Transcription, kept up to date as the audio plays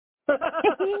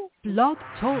Blog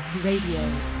Talk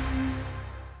Radio.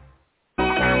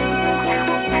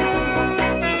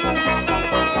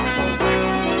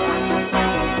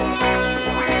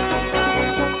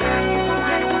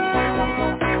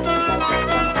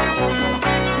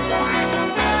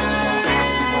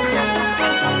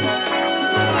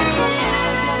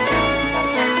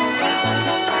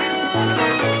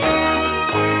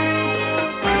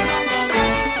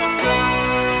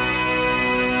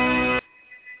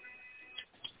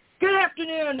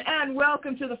 And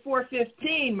welcome to the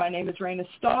 415. My name is Raina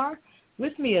Starr.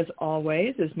 With me, as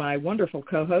always, is my wonderful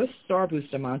co-host, Star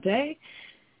Bustamante.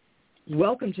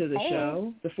 Welcome to the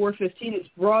show. The 415 is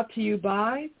brought to you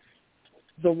by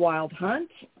The Wild Hunt.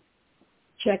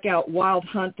 Check out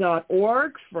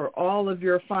wildhunt.org for all of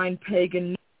your fine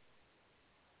pagan.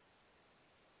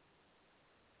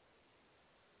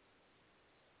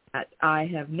 I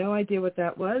have no idea what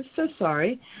that was, so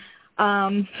sorry.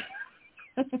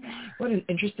 What an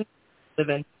interesting live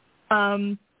in.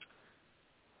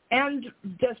 And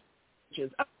just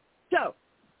so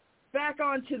back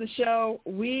on to the show.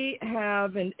 We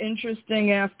have an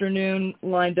interesting afternoon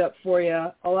lined up for you.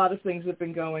 A lot of things have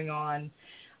been going on.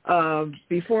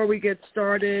 Before we get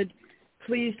started,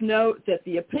 please note that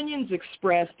the opinions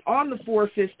expressed on the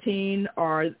 415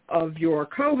 are of your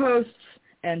co-hosts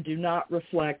and do not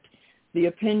reflect the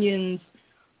opinions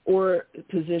or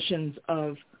positions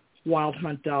of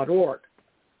wildhunt.org.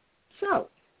 So,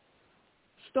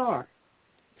 Star,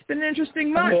 it's been an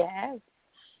interesting month.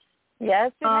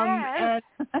 Yes, it has.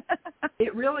 And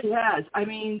it really has. I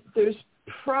mean, there's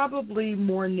probably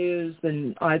more news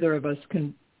than either of us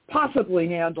can possibly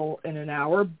handle in an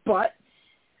hour, but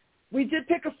we did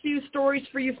pick a few stories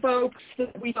for you folks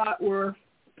that we thought were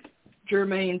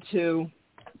germane to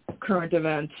current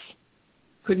events.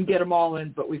 Couldn't get them all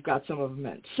in, but we've got some of them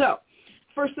in. So,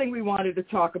 first thing we wanted to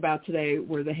talk about today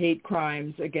were the hate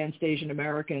crimes against Asian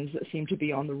Americans that seem to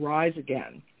be on the rise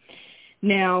again.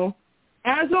 Now,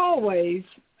 as always,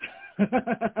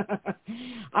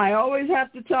 I always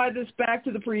have to tie this back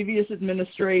to the previous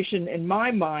administration in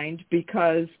my mind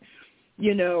because,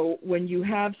 you know, when you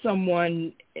have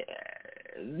someone,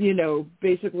 you know,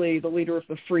 basically the leader of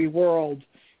the free world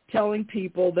telling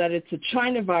people that it's a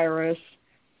China virus,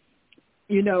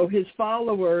 you know, his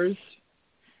followers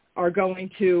are going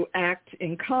to act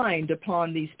in kind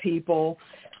upon these people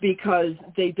because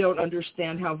they don't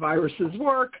understand how viruses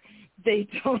work. They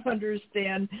don't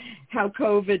understand how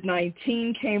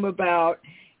COVID-19 came about.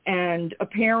 And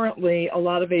apparently a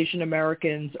lot of Asian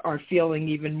Americans are feeling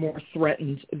even more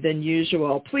threatened than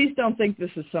usual. Please don't think this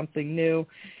is something new.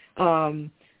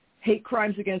 Hate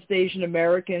crimes against Asian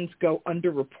Americans go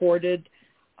underreported.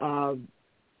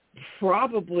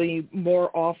 Probably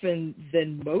more often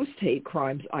than most hate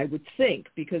crimes, I would think,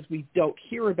 because we don't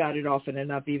hear about it often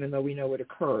enough, even though we know it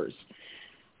occurs.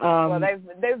 Well,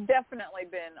 they've definitely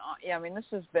been. I mean, this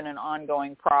has been an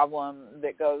ongoing problem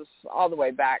that goes all the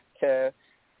way back to,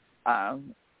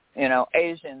 you know,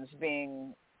 Asians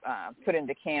being put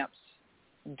into camps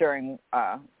during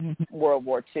World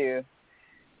War II,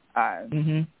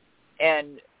 and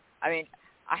I mean,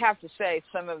 I have to say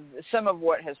some of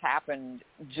what has happened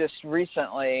just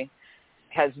recently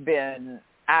has been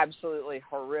absolutely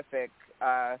horrific.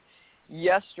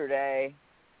 Yesterday,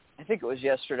 I think it was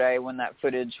yesterday when that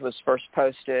footage was first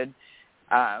posted,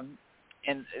 and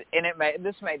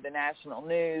this made the national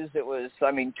news. It was,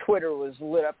 I mean, Twitter was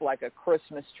lit up like a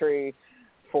Christmas tree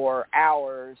for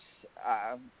hours,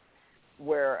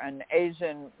 where an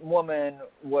Asian woman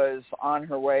was on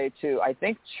her way to, I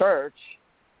think, church.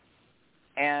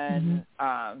 And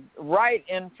right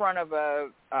in front of a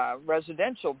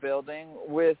residential building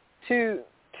with two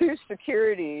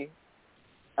security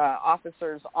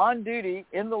officers on duty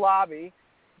in the lobby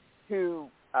who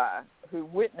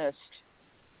witnessed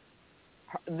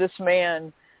this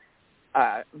man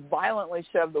violently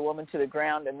shove the woman to the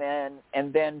ground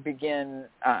and then begin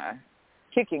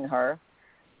kicking her.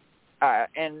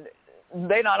 And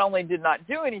they not only did not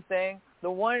do anything, the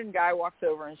one guy walks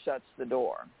over and shuts the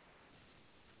door.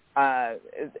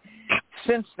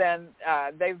 Since then,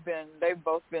 they've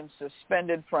both been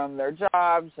suspended from their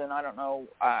jobs, and I don't know.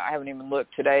 I haven't even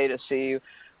looked today to see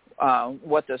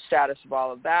what the status of all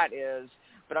of that is.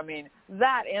 But I mean,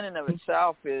 that in and of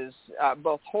itself is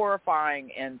both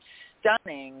horrifying and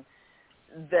stunning.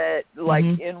 That, like,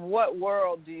 in what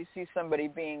world do you see somebody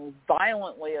being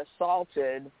violently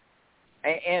assaulted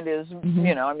and is,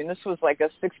 you know, I mean, this was like a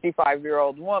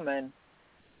 65-year-old woman.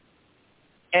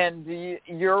 And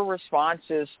your response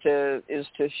is to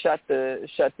shut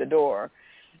the door.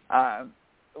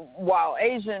 while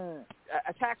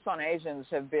attacks on Asians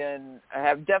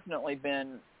have definitely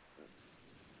been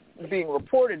being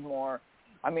reported more,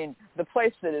 I mean, the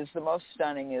place that is the most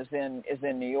stunning is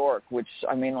in New York, which,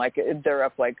 I mean, like they're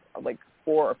up like 400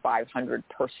 or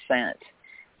 500%.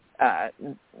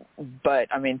 But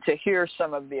I mean, to hear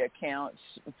some of the accounts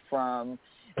from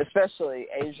especially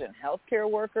Asian healthcare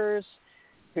workers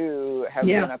who have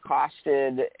been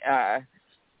accosted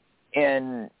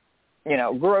in,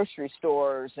 grocery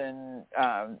stores and,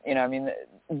 I mean,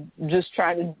 just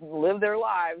trying to live their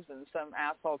lives, and some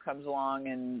asshole comes along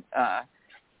and,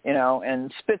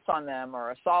 and spits on them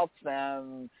or assaults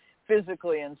them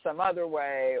physically in some other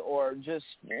way, or just,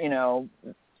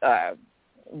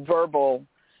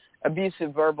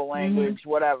 abusive verbal language,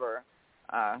 whatever.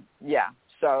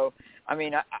 So, I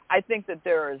mean, I think that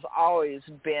there has always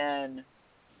been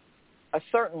a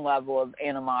certain level of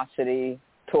animosity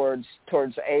towards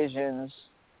Asians.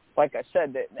 Like I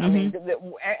said, that I mean,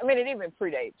 it even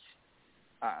predates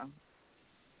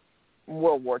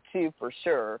World War II for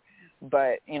sure.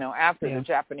 But after the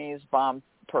Japanese bombed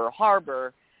Pearl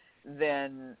Harbor,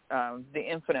 then the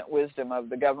infinite wisdom of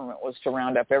the government was to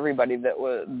round up everybody that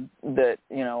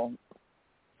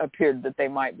appeared that they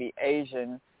might be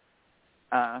Asian,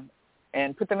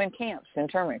 and put them in camps,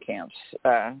 internment camps.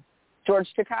 George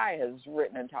Takei has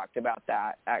written and talked about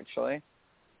that, actually.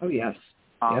 Oh, yes.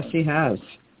 Yes, he has.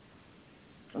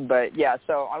 But, yeah,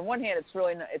 so on one hand,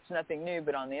 it's nothing new,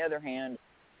 but on the other hand,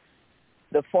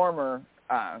 the former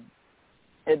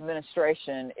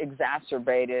administration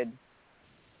exacerbated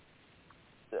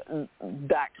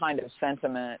that kind of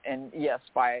sentiment, and, yes,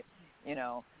 by,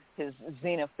 his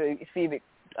xenophobic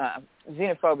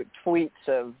tweets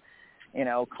of,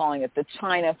 calling it the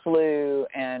China flu.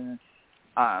 And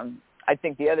I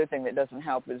think the other thing that doesn't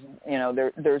help is,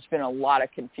 there's been a lot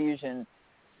of confusion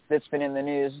that's been in the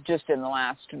news just in the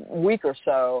last week or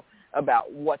so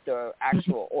about what the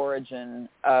actual origin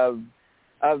of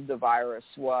the virus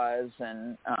was.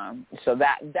 And so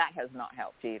that has not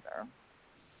helped either.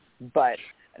 But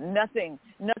nothing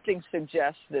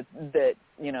suggests that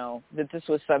this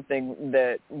was something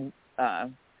that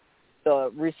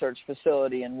the research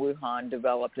facility in Wuhan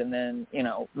developed and then,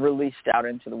 released out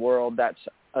into the world. That's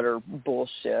utter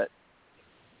bullshit.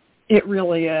 It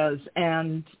really is.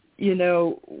 And,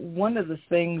 one of the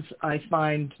things I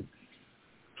find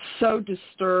so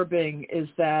disturbing is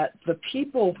that the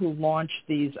people who launch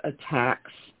these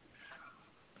attacks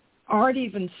aren't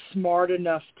even smart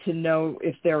enough to know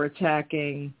if they're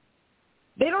attacking.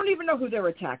 They don't even know who they're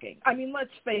attacking. I mean, let's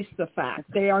face the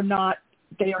fact. They are not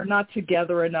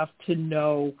together enough to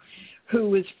know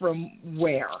who is from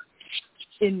where,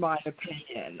 in my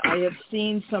opinion. I have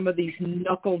seen some of these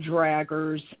knuckle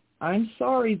draggers. I'm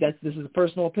sorry that this is a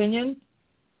personal opinion,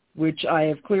 which I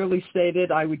have clearly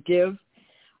stated I would give.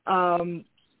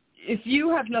 If you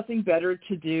have nothing better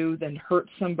to do than hurt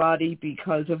somebody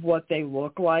because of what they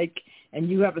look like, and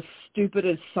you have a stupid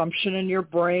assumption in your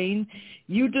brain,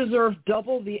 you deserve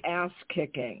double the ass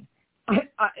kicking.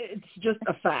 It's just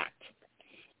a fact.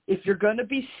 If you're going to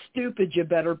be stupid, you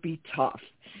better be tough,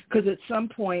 because at some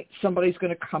point somebody's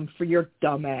going to come for your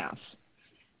dumb ass.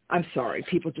 I'm sorry.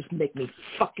 People just make me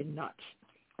fucking nuts.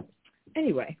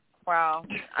 Anyway. Wow.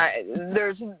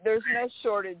 There's no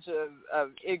shortage of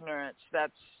ignorance.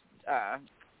 That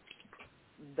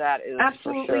is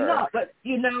absolutely for sure. not. But,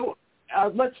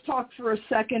 let's talk for a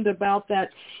second about that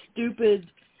stupid,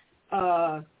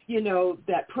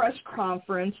 that press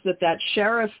conference that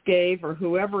sheriff gave, or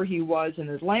whoever he was in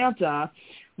Atlanta,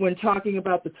 when talking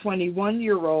about the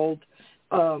 21-year-old,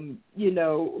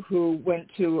 who went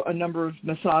to a number of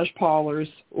massage parlors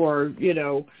or,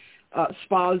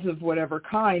 spas of whatever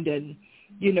kind, and,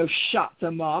 shot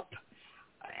them up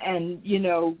and,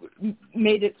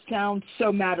 made it sound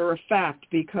so matter of fact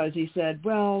because he said,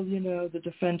 well, the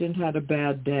defendant had a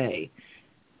bad day.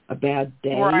 A bad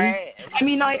day? Right. I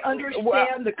mean, I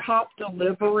understand the cop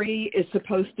delivery is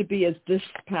supposed to be as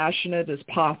dispassionate as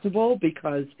possible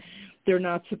because they're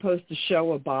not supposed to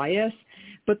show a bias,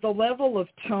 but the level of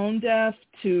tone deaf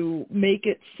to make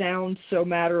it sound so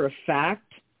matter of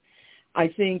fact, I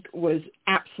think, was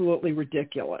absolutely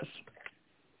ridiculous.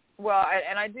 Well,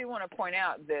 and I do want to point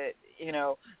out that,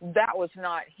 that was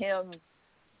not him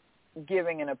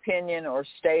giving an opinion or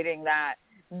stating that.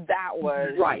 That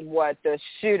was right. What the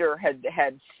shooter had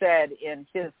said in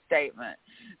his statement.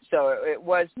 So it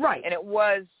was right. And it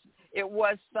was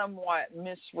somewhat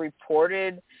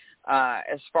misreported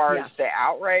as far yes. as the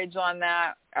outrage on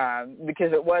that,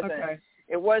 because it wasn't okay.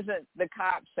 It wasn't the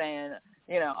cop saying,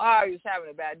 oh, he was having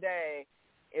a bad day.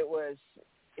 It was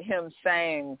him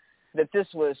saying, that this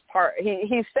was part.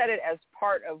 He said it as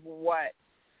part of what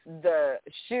the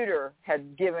shooter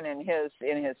had given in his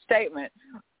statement,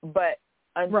 but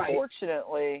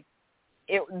unfortunately,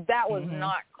 that was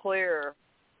not clear.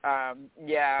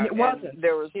 It wasn't.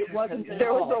 There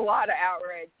was a lot of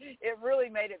outrage. It really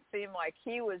made it seem like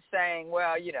he was saying,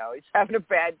 well, you know, he's having a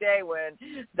bad day, when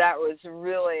that was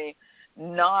really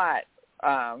not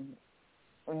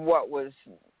what was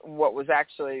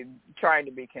actually trying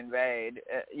to be conveyed.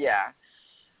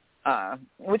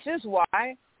 Which is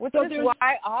why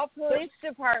all police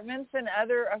departments and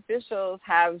other officials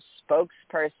have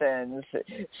spokespersons.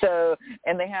 So,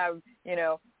 and they have, you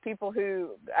know, people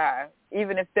who,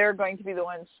 even if they're going to be the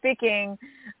ones speaking,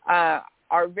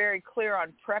 are very clear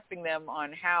on prepping them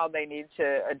on how they need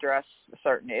to address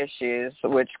certain issues,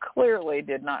 which clearly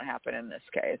did not happen in this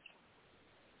case.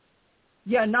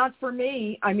 Yeah, not for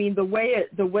me. I mean, the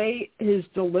way his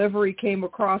delivery came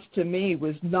across to me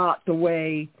was not the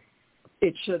way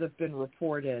it should have been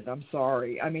reported. I'm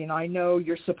sorry. I mean, I know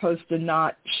you're supposed to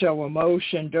not show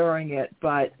emotion during it,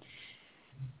 but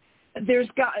there's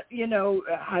got, you know,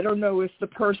 I don't know if the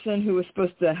person who was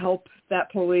supposed to help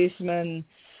that policeman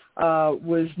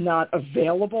was not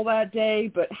available that day,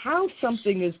 but how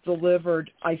something is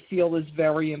delivered, I feel, is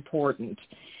very important.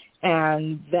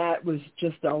 And that was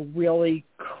just a really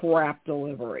crap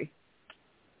delivery.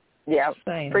 Yeah,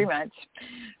 pretty much.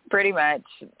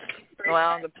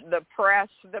 Well, the press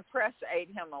ate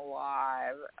him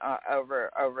alive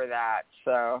over that.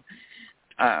 So,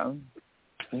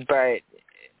 but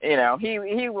you know, he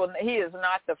is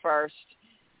not the first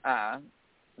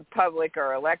public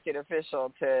or elected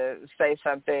official to say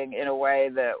something in a way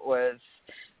that was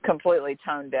completely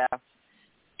tone deaf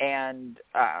and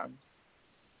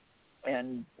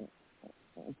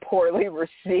poorly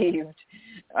received,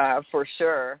 for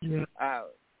sure. Yeah.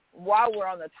 While we're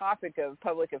on the topic of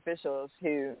public officials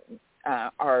who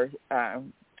are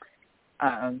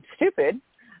stupid,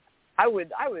 I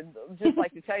would just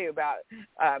like to tell you about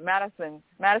Madison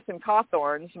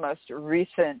Cawthorn's most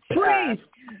recent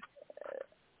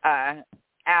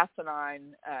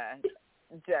asinine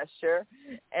gesture.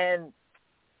 And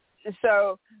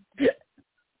so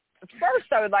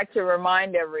first I would like to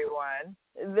remind everyone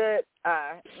that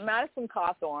Madison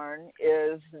Cawthorn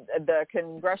is the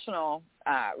congressional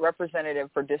representative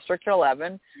for District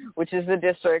 11, which is the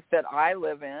district that I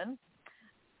live in.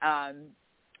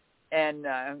 And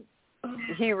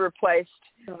he replaced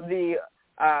the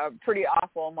pretty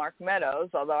awful Mark Meadows,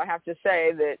 although I have to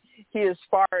say that he has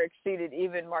far exceeded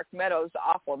even Mark Meadows'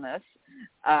 awfulness,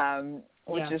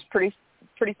 which is pretty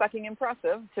fucking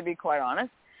impressive, to be quite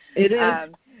honest. It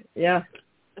is. Yeah.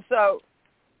 So,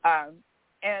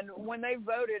 and when they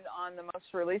voted on the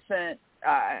most recent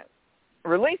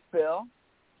relief bill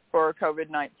for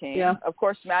COVID-19, of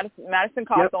course, Madison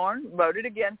Cawthorn voted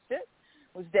against it,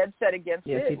 was dead set against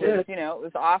it. He did. You know, it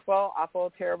was awful,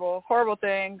 terrible, horrible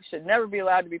thing, should never be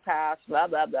allowed to be passed, blah,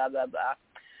 blah, blah, blah,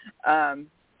 blah.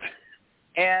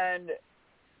 And,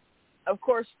 of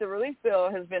course, the relief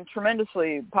bill has been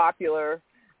tremendously popular.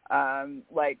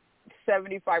 Like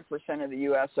 75% of the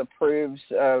U.S. approves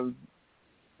of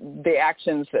the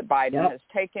actions that Biden has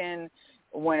taken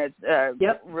when it's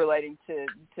relating to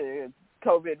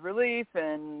COVID relief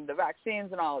and the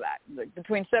vaccines and all of that, like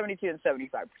between 72 and 75%.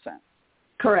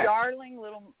 Correct.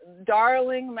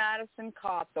 Darling Madison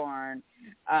Cawthorn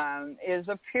is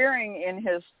appearing in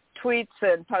his tweets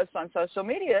and posts on social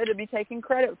media to be taking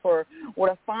credit for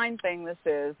what a fine thing this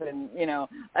is, and, you know,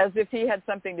 as if he had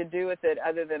something to do with it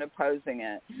other than opposing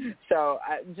it. So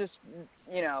just,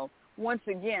 you know, once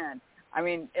again, I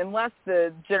mean, unless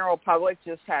the general public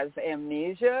just has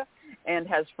amnesia and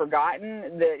has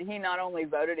forgotten that he not only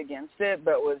voted against it,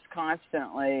 but was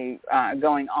constantly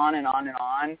going on and on and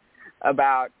on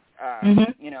about,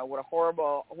 you know, what a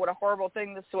horrible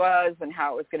thing this was, and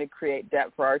how it was going to create debt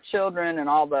for our children, and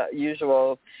all the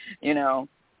usual, you know,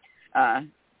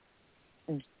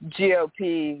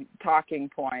 GOP talking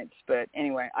points. But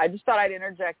anyway, I just thought I'd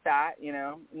interject that, you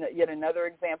know, yet another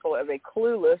example of a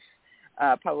clueless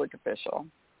public official.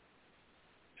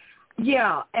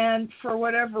 Yeah, and for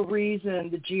whatever reason,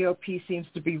 the GOP seems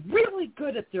to be really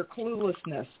good at their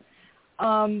cluelessness.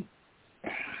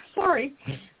 Sorry,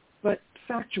 but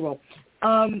factual.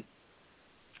 The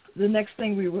next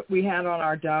thing we had on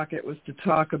our docket was to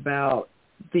talk about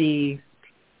the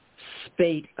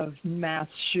spate of mass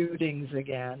shootings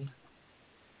again.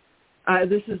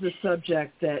 This is a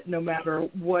subject that, no matter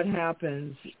what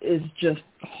happens, is just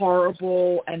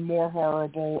horrible and more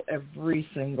horrible every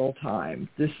single time.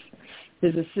 This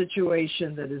is a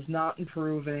situation that is not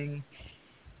improving.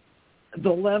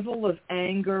 The level of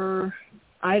anger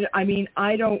I mean,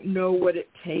 I don't know what it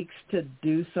takes to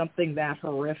do something that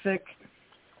horrific,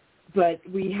 but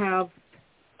we have,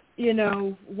 you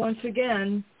know, once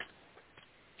again,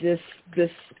 this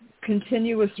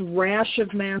continuous rash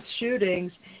of mass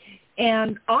shootings,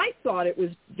 and I thought it was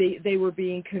they were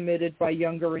being committed by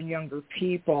younger and younger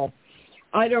people.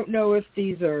 I don't know if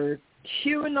these are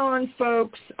QAnon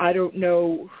folks. I don't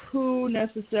know who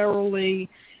necessarily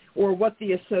or what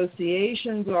the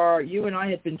associations are. You and I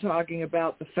had been talking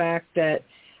about the fact that,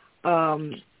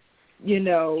 you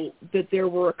know, that there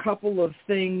were a couple of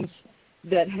things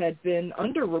that had been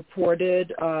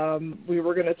underreported. We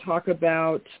were going to talk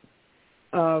about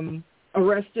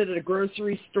arrested at a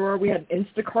grocery store. We had an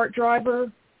Instacart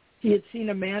driver. He had seen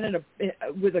a man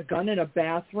with a gun in a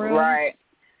bathroom. Right.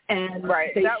 And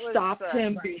they stopped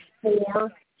him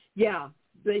before. Yeah,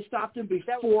 they stopped him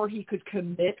before he could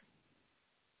commit.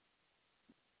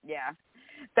 Yeah,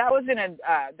 that was in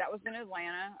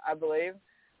Atlanta, I believe.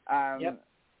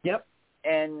 Yep.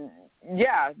 And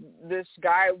yeah, this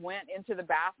guy went into the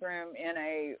bathroom in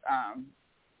a,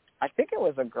 I think it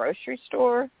was a grocery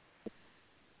store.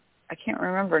 I can't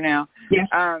remember now.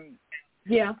 Yeah.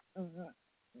 Yeah.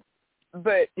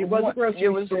 But it was a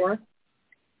grocery store.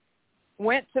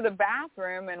 Went to the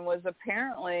bathroom and was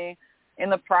apparently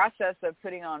in the process of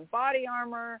putting on body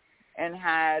armor and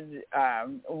had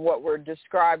what were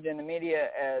described in the media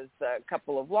as a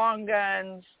couple of long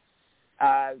guns,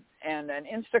 and an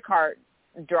Instacart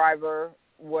driver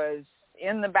was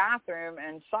in the bathroom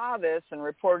and saw this and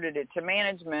reported it to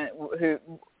management, who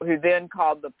then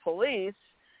called the police.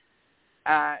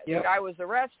 The guy was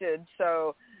arrested,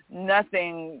 so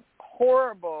nothing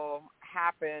horrible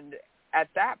happened at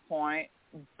that point,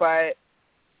 but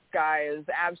guy is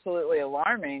absolutely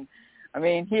alarming. I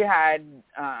mean, he had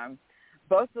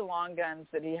both the long guns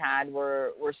that he had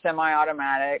were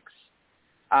semi-automatics.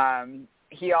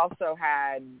 He also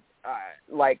had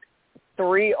like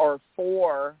 3 or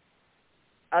 4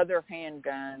 other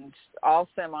handguns, all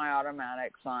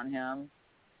semi-automatics on him.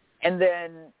 And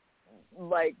then,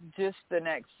 like, just the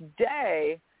next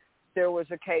day, there was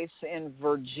a case in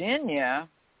Virginia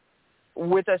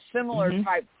with a similar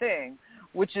type thing,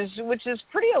 which is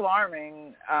pretty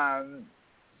alarming,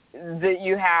 that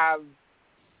you have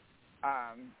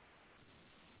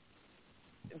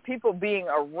people being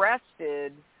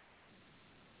arrested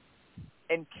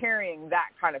and carrying that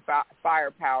kind of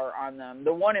firepower on them.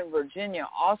 The one in Virginia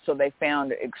also, they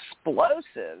found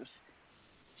explosives.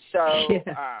 So,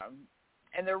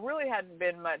 and there really hadn't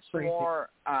been much more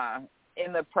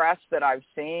in the press that I've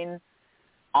seen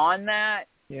on that.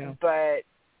 Yeah. But,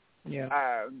 you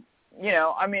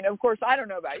know, I mean, of course, I don't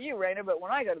know about you, Raina, but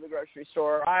when I go to the grocery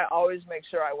store, I always make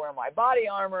sure I wear my body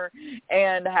armor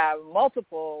and have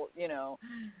multiple, you know,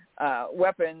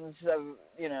 weapons of,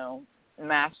 you know,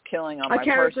 mass killing on my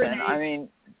person. Grenades. I mean,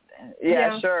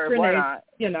 yeah, sure, grenades, why not?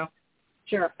 You know,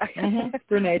 sure.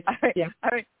 Grenades. I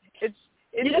mean,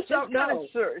 it's just kind of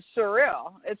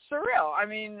surreal. It's surreal. I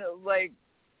mean, like,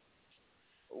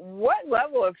 what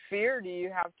level of fear do you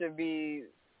have to be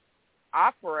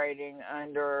operating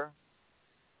under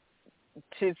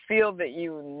to feel that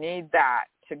you need that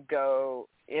to go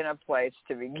in a place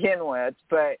to begin with?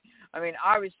 But, I mean,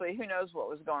 obviously, who knows what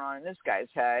was going on in this guy's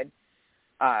head.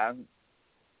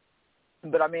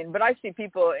 But I see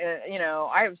people, you know,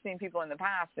 I have seen people in the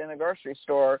past in the grocery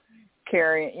store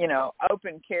carrying, you know,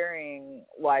 carrying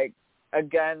like a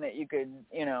gun that you could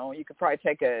probably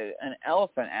take an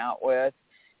elephant out with.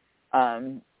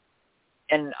 And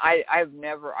I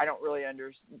don't really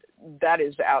understand. That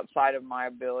is outside of my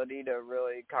ability to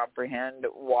really comprehend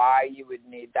why you would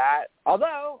need that.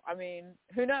 Although, I mean,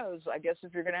 who knows? I guess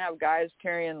if you're going to have guys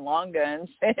carrying long guns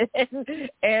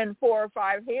and 4 or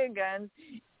 5 handguns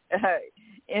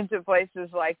into places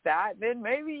like that, then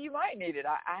maybe you might need it.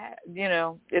 You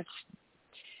know, it's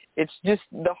just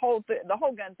the whole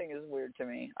gun thing is weird to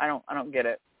me. I don't get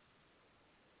it.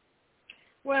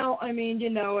 Well, I mean, you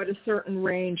know, at a certain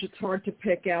range, it's hard to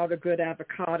pick out a good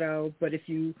avocado, but if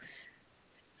you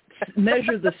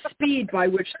measure the speed by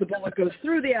which the bullet goes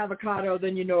through the avocado,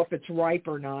 then you know if it's ripe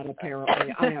or not,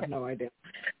 apparently. I have no idea.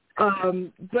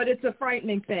 But it's a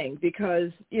frightening thing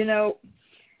because, you know,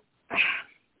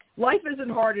 life isn't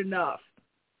hard enough.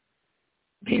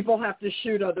 People have to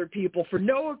shoot other people for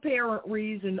no apparent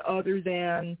reason other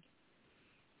than,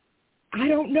 I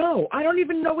don't know. I don't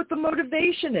even know what the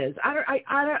motivation is.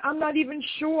 I'm not even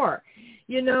sure.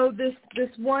 You know, this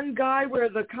one guy where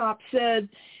the cop said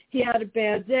he had a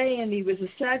bad day and he was a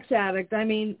sex addict. I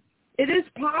mean, it is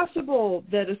possible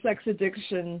that a sex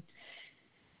addiction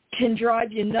can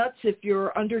drive you nuts if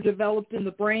you're underdeveloped in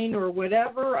the brain or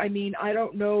whatever. I mean, I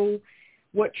don't know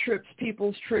what trips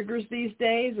people's triggers these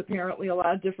days. Apparently a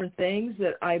lot of different things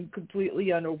that I'm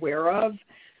completely unaware of.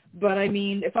 But, I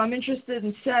mean, if I'm interested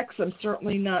in sex, I'm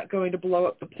certainly not going to blow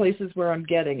up the places where I'm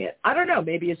getting it. I don't know.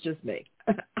 Maybe it's just me.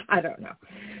 I don't know.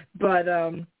 But,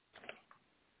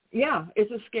 yeah,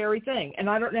 it's a scary thing. And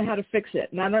I don't know how to fix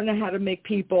it. And I don't know how to make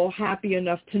people happy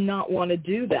enough to not want to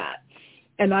do that.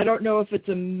 And I don't know if it's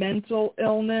a mental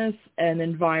illness, an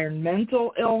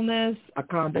environmental illness, a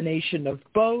combination of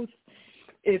both.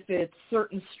 If it's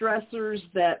certain stressors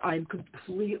that I'm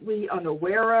completely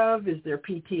unaware of, is there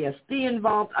PTSD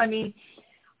involved? I mean,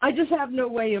 I just have no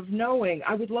way of knowing.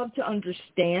 I would love to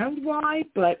understand why,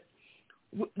 but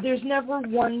there's never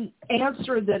one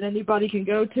answer that anybody can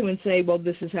go to and say, well,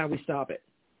 this is how we stop it.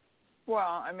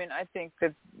 Well, I mean, I think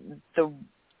that the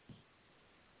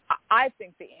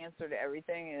answer to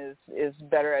everything is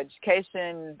better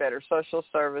education, better social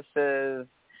services,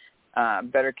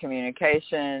 better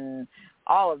communication.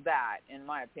 All of that, in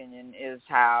my opinion, is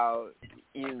how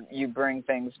you bring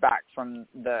things back from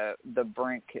the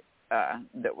brink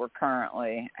that we're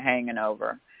currently hanging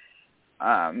over.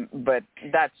 But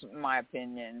that's my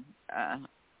opinion,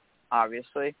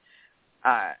 obviously.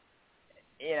 I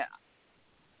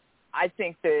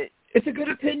think that it's a good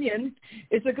opinion.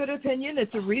 It's a good opinion.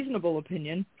 It's a reasonable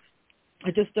opinion.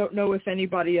 I just don't know if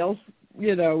anybody else,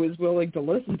 is willing to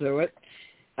listen to it.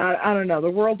 I don't know. The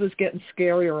world is getting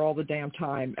scarier all the damn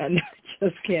time, and I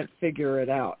just can't figure it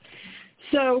out.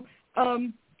 So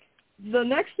the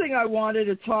next thing I wanted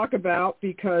to talk about,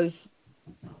 because,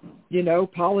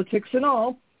 politics and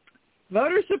all,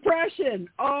 voter suppression.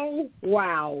 Oh,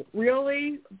 wow.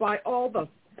 Really? By all the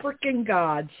freaking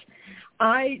gods.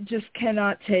 I just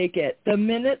cannot take it. The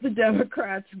minute the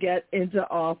Democrats get into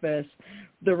office,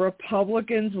 the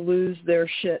Republicans lose their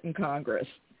shit in Congress.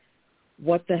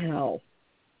 What the hell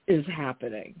is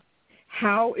happening?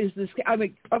 How is this? I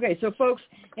mean, okay, so folks,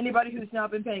 anybody who's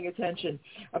not been paying attention,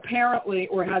 apparently,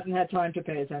 or hasn't had time to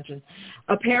pay attention,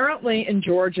 apparently in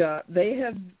Georgia, they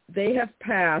have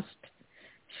passed,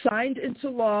 signed into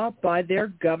law by their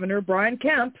governor, Brian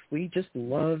Kemp. We just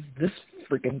love this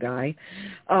freaking guy,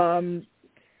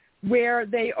 where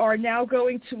they are now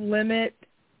going to limit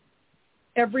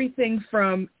everything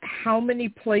from how many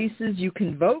places you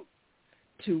can vote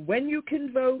to when you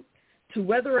can vote, to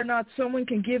whether or not someone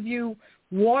can give you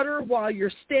water while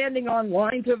you're standing on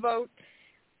line to vote.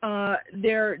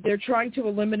 They're trying to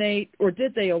eliminate, or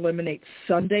did they eliminate,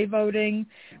 Sunday voting,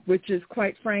 which is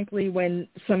quite frankly when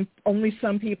only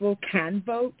some people can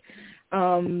vote.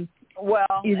 The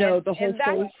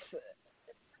whole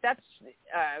that's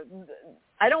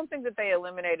I don't think that they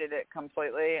eliminated it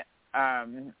completely,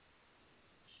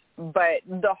 but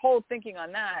the whole thinking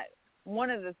on that, one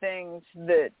of the things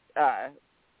that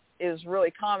is really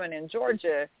common in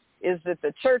Georgia is that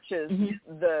the churches,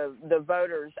 the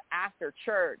voters after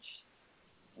church,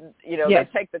 yes,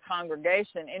 they take the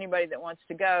congregation, anybody that wants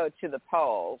to go, to the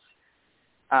polls.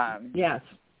 Yes.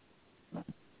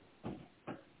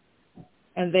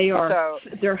 And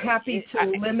they're happy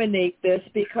to eliminate this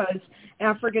because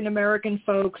African American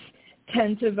folks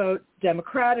tend to vote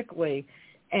democratically.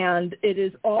 And it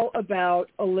is all about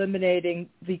eliminating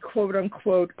the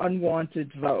quote-unquote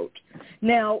unwanted vote.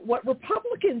 Now, what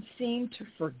Republicans seem to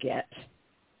forget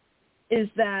is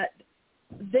that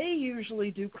they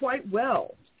usually do quite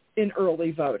well in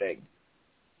early voting.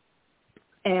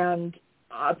 And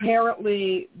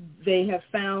apparently they have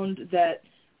found that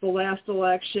the last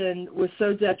election was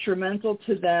so detrimental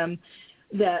to them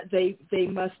that they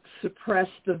must suppress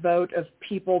the vote of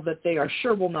people that they are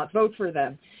sure will not vote for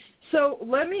them. So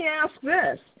let me ask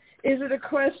this. Is it a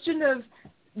question of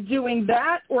doing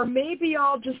that, or maybe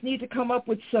I'll just need to come up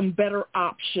with some better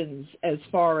options as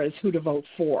far as who to vote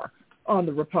for on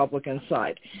the Republican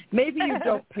side? Maybe you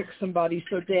don't pick somebody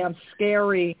so damn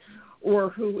scary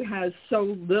or who has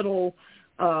so little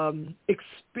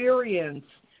experience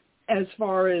as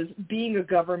far as being a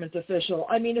government official.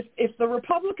 I mean, if the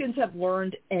Republicans have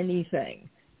learned anything,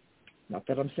 not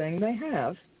that I'm saying they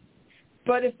have,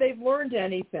 but if they've learned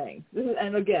anything,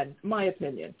 and again, my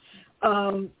opinion,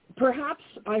 perhaps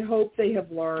I hope they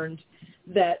have learned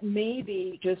that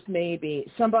maybe, just maybe,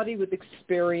 somebody with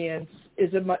experience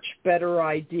is a much better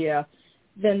idea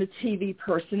than a TV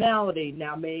personality.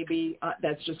 Now, maybe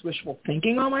that's just wishful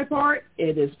thinking on my part.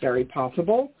 It is very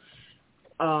possible.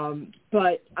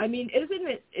 But, I mean,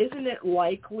 isn't it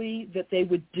likely that they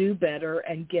would do better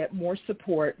and get more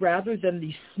support rather than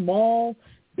the small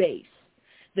base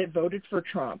that voted for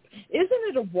Trump? Isn't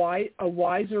it a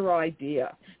wiser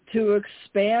idea to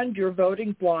expand your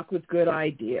voting bloc with good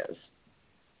ideas?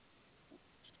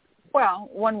 Well,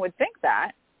 one would think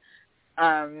that.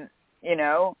 you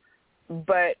know.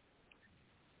 But,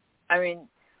 I mean,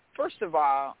 first of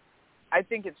all, I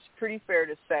think it's pretty fair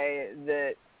to say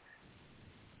that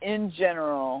in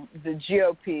general, the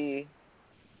GOP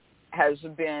has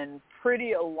been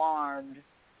pretty alarmed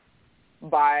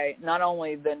by not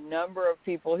only the number of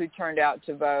people who turned out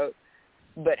to vote,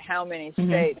 but how many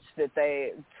states that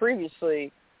they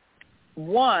previously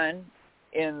won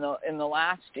in the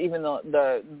last, even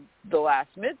the last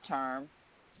midterm,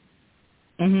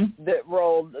 that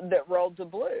rolled to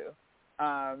blue.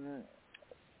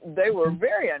 They were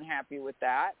very unhappy with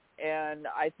that, and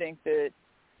I think that,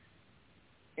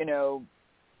 you know,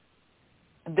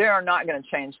 they are not going to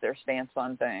change their stance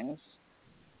on things.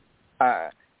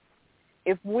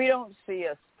 If we don't see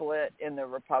a split in the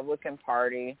Republican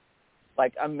Party,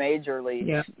 like a major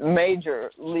league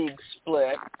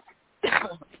split,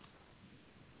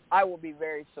 I will be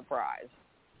very surprised.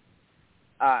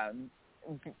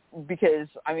 Because,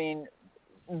 I mean,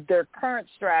 their current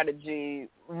strategy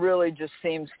really just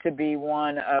seems to be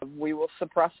one of, we will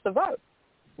suppress the vote.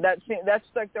 That's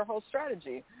like their whole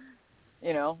strategy.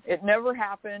 You know, it never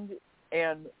happened,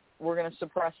 and we're going to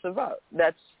suppress the vote.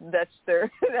 That's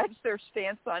their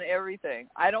stance on everything.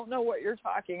 I don't know what you're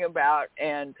talking about,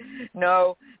 and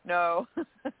no, no,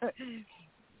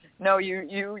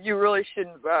 you really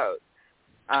shouldn't vote.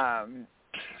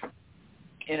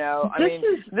 You know, I mean,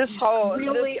 this whole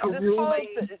really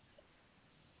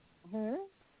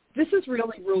this is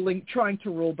really trying to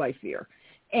rule by fear,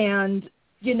 and.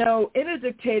 You know, in a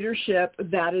dictatorship,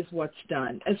 that is what's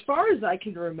done. As far as I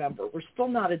can remember, we're still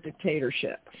not a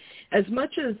dictatorship. As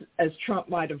much as Trump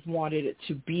might have wanted it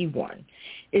to be one,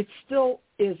 it still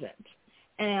isn't.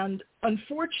 And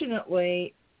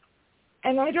unfortunately,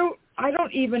 and I don't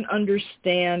even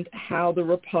understand how the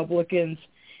Republicans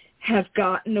have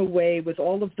gotten away with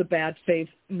all of the bad faith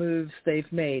moves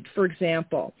they've made. For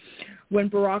example, when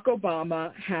Barack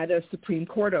Obama had a Supreme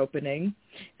Court opening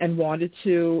and wanted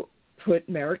to put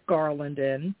Merrick Garland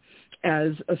in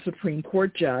as a Supreme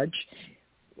Court judge,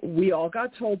 we all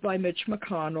got told by Mitch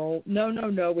McConnell, no,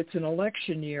 it's an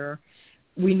election year.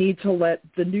 We need to let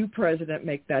the new president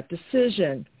make that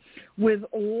decision. With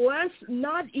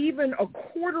not even a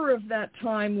quarter of that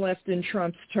time left in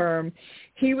Trump's term,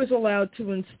 he was allowed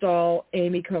to install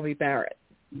Amy Coney Barrett.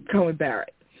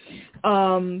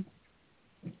 Well,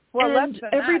 less than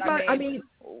that. I mean,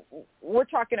 we're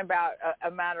talking about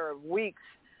a matter of weeks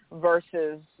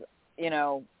versus, you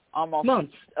know, almost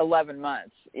months. 11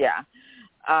 months. Yeah.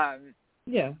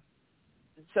 Yeah.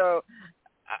 So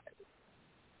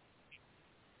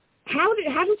how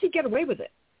does he get away with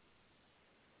it?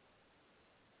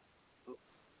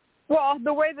 Well,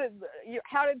 the way that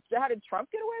how did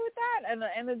Trump get away with that, and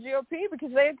the GOP,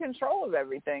 because they had control of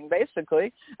everything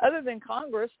basically. Other than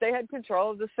Congress, they had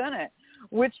control of the Senate,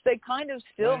 which they kind of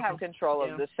still have control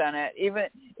of the Senate,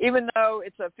 even though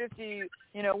it's a 50.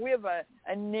 You know, we have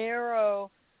a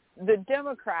narrow. The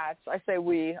Democrats, I say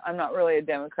we. I'm not really a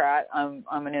Democrat. I'm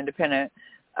an independent.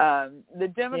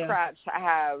 The Democrats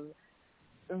have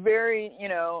very, you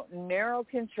know, narrow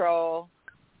control.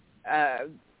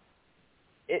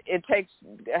 It takes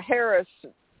Harris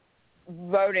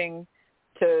voting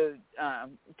to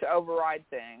override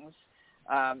things.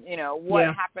 You know, what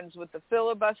happens with the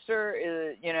filibuster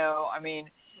is, you know, I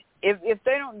mean, if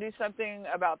they don't do something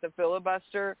about the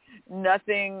filibuster,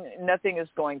 nothing is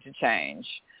going to change.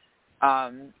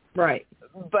 Right.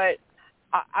 But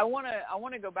I want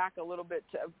to go back a little bit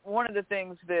to one of the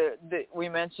things that we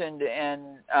mentioned,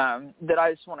 and that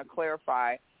I just want to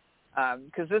clarify.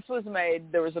 Because this was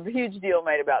there was a huge deal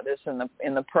made about this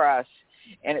in the press,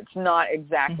 and it's not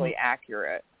exactly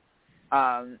accurate.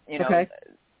 You know,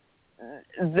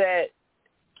 that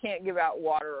can't give out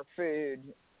water or food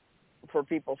for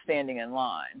people standing in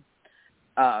line.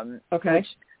 Which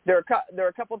there are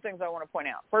a couple of things I want to point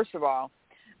out. First of all,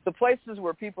 the places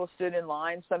where people stood in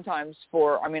line sometimes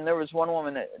there was one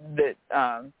woman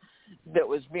that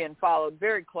was being followed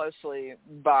very closely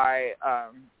by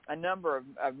a number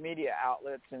of media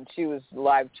outlets, and she was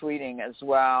live tweeting as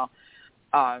well.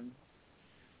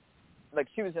 Like,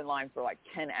 she was in line for like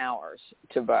 10 hours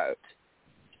to vote.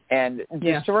 And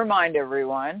just to remind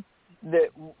everyone that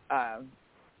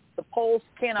the polls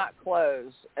cannot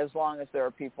close as long as there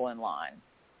are people in line.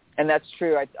 And that's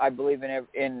true, I believe,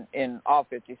 in all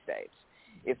 50 states.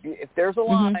 If there's a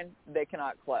line, they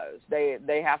cannot close.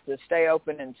 They have to stay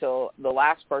open until the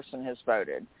last person has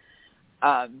voted.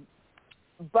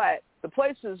 But the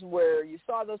places where you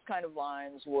saw those kind of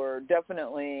lines were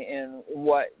definitely in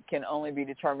what can only be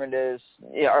determined as,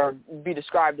 or be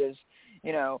described as,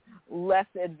 you know, less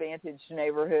advantaged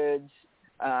neighborhoods,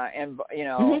 and, you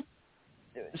know,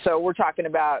 so we're talking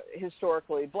about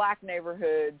historically black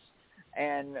neighborhoods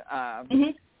and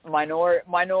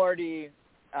minority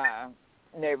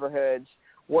neighborhoods,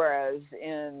 whereas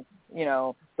in, you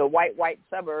know, the white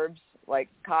suburbs like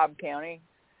Cobb County,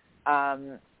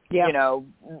 you know,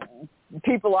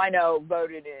 people I know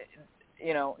voted in,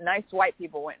 you know, nice white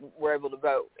people were able to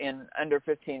vote in under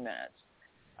 15 minutes.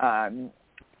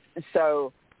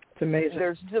 So it's amazing.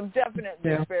 There's some definite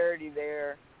disparity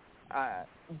there.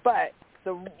 But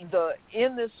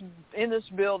in this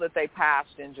bill that they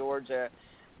passed in Georgia,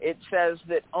 it says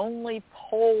that only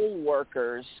poll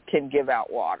workers can give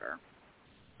out water.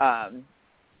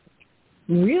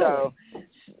 Really?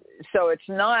 So it's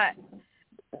not,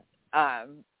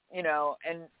 you know,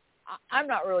 and I'm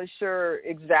not really sure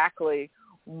exactly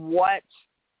what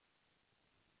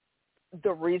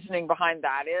the reasoning behind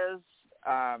that is,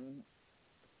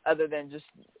 other than just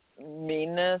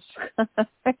meanness.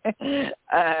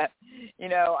 You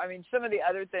know, I mean, some of the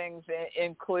other things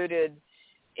included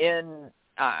in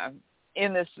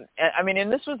this, I mean,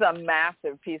 and this was a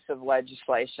massive piece of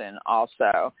legislation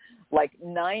also, like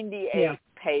 98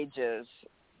 pages.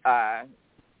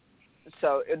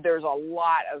 So there's a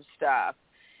lot of stuff,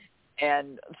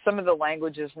 and some of the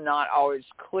language is not always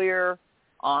clear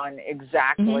on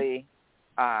exactly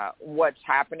what's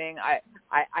happening.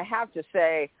 I have to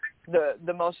say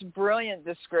the most brilliant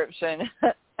description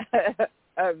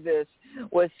of this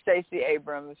was Stacey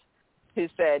Abrams, who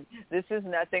said, "This is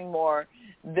nothing more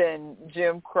than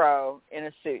Jim Crow in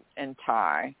a suit and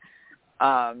tie."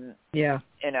 You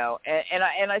know,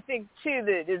 and I think too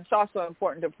that it's also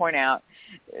important to point out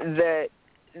that,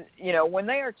 you know, when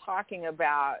they are talking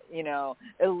about, you know,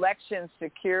 election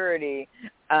security,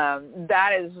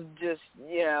 that is just,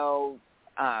 you know,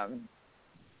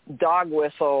 dog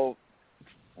whistle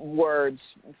words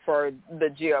for the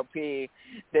GOP,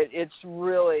 that it's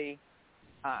really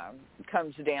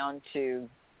comes down to,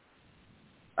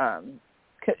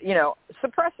 you know,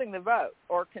 suppressing the vote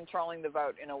or controlling the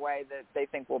vote in a way that they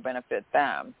think will benefit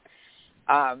them.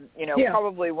 You know,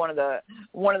 probably one of the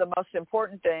most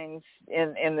important things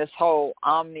in this whole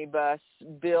omnibus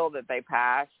bill that they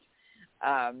passed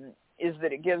is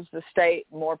that it gives the state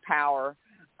more power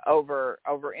over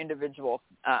individual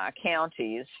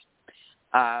counties,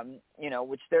 you know,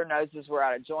 which their noses were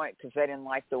out of joint because they didn't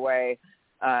like the way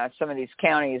some of these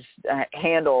counties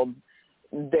handled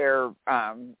their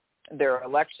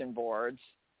election boards.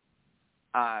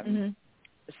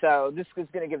 So this is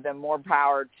going to give them more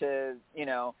power to, you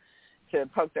know, to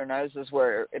poke their noses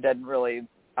where it doesn't really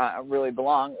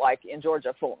belong, like in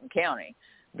Georgia, Fulton County,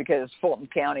 because Fulton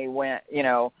County went, you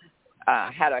know,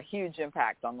 had a huge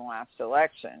impact on the last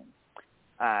election.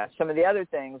 Some of the other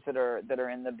things that are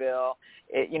in the bill,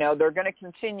 you know, they're going to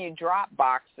continue drop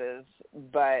boxes,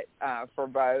 but for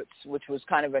votes, which was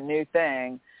kind of a new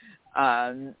thing,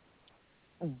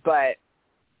 but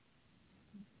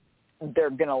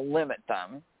they're going to limit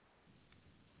them.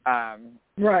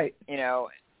 Right. You know,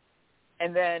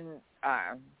 and then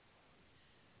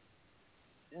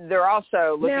they're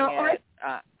also looking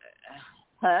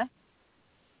at.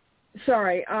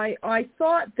 Sorry, I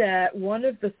thought that one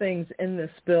of the things in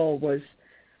this bill was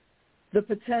the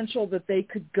potential that they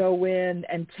could go in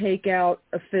and take out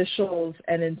officials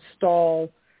and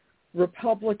install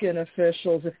Republican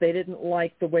officials if they didn't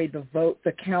like the way the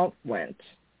count went.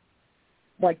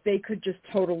 Like they could just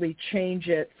totally change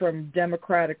it from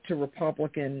Democratic to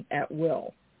Republican at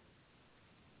will.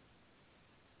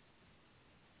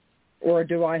 Or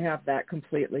do I have that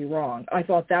completely wrong? I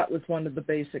thought that was one of the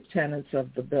basic tenets of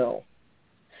the bill,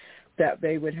 that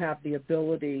they would have the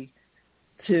ability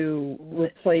to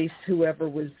replace whoever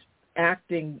was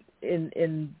acting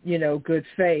in you know, good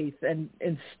faith and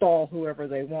install whoever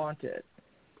they wanted.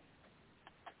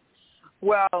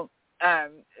 Well,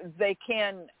 they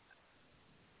can.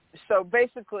 So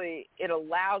basically, it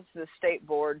allows the state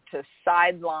board to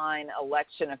sideline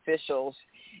election officials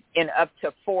in up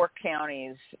to 4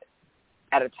 counties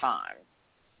at a time.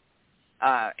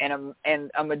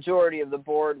 And a majority of the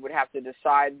board would have to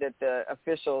decide that the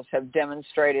officials have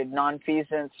demonstrated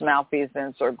nonfeasance,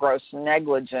 malfeasance, or gross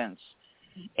negligence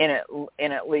in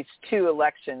at least 2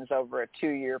 elections over a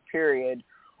 2-year period,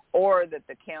 or that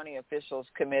the county officials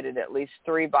committed at least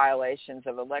 3 violations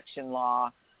of election law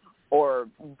or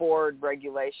board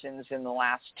regulations in the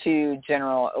last 2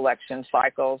 general election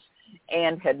cycles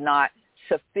and had not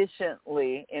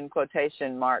sufficiently, in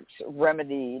quotation marks,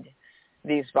 remedied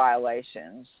these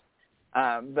violations.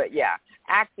 But yeah,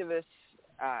 activists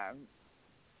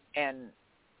and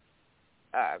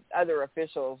other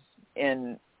officials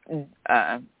in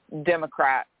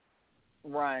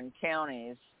Democrat-run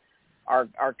counties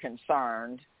are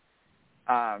concerned.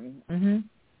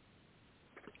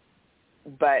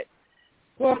 But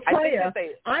well, I'll tell you, that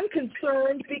I'm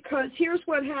concerned because here's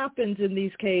what happens in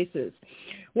these cases.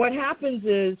 What happens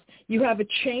is you have a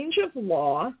change of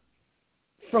law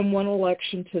from one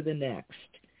election to the next.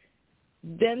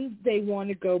 Then they want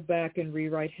to go back and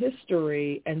rewrite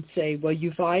history and say, well,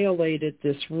 you violated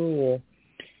this rule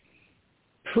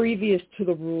previous to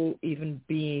the rule even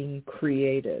being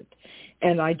created.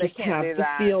 And I just have the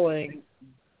feeling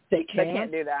they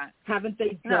can't do that. Haven't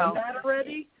they done that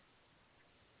already?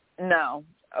 No.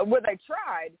 Well, they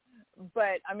tried,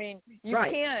 but I mean, you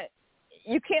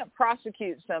can't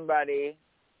prosecute somebody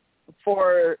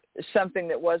for something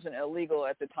that wasn't illegal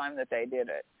at the time that they did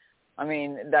it. I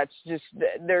mean, that's just,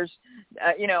 there's,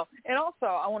 and also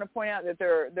I want to point out that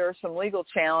there are some legal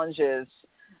challenges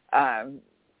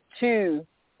to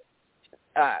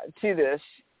this,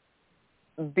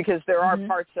 because there are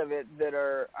parts of it that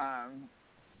are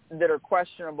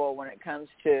questionable when it comes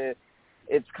to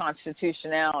its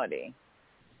constitutionality.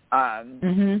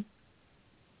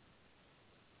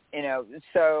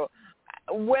 So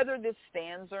whether this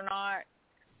stands or not,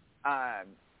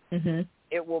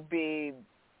 it will be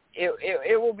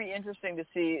interesting to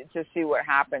see what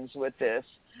happens with this.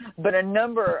 But a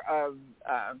number of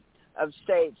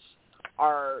states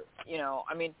are,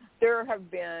 there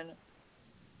have been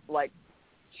like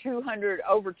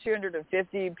over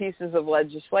 250 pieces of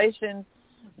legislation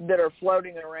that are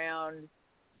floating around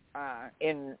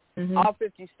in all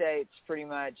 50 states, pretty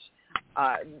much,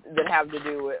 that have to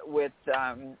do with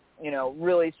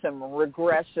really some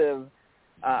regressive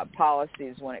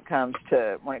policies when it comes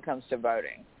to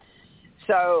voting.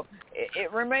 So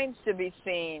it remains to be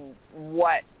seen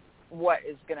what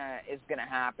is gonna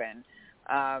happen.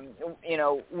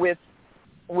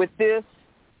 With this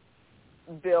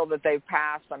bill that they've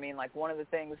passed, I mean, like, one of the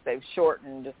things, they've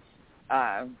shortened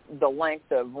the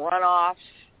length of runoffs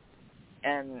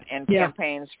and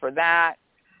campaigns for that.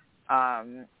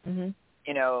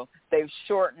 They've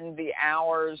shortened the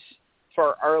hours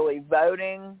for early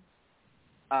voting.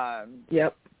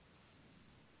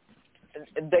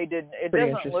 They did. It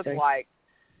doesn't look like.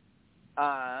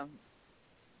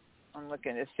 I'm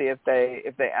looking to see if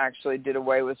they actually did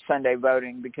away with Sunday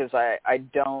voting, because I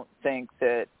don't think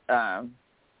that.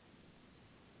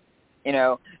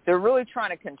 They're really trying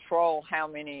to control how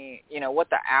many, what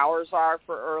the hours are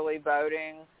for early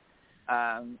voting.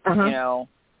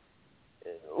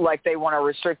 Like, they want to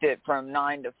restrict it from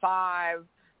 9 to 5,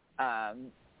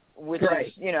 which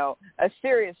is, a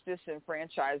serious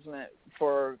disenfranchisement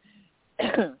for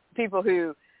people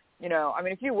who,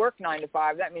 if you work 9 to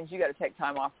 5, that means you got to take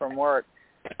time off from work,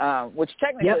 which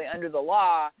technically under the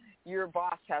law, your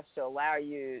boss has to allow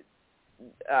you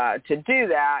to do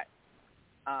that.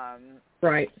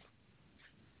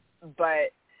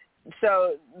 But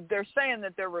so they're saying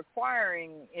that they're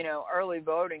requiring, early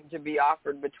voting to be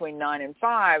offered between 9 and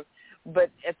 5, but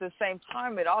at the same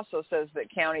time, it also says that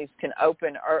counties can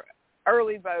open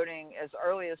early voting as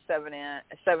early as 7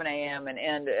 a.m. and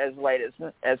end as late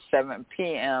as 7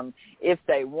 p.m. if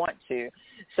they want to.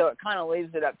 So it kind of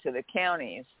leaves it up to the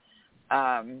counties.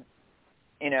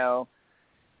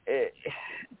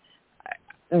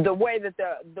 The way that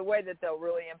they'll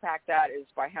really impact that is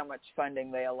by how much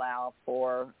funding they allow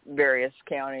for various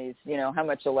counties. How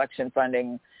much election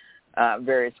funding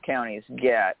various counties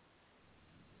get.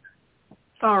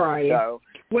 All right. So,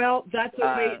 well, that's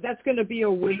going to be a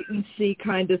wait and see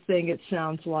kind of thing, it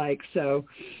sounds like. So,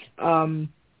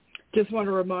 just want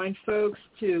to remind folks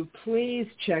to please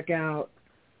check out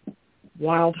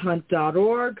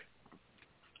wildhunt.org.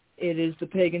 It is the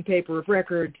pagan paper of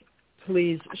record.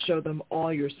 Please show them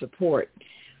all your support.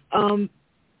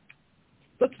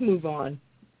 Let's move on.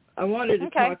 I wanted to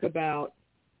talk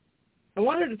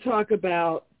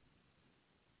about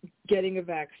getting a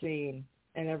vaccine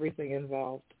and everything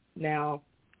involved. Now,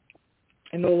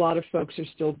 I know a lot of folks are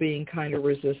still being kind of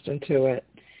resistant to it,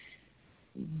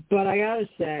 but I got to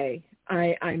say,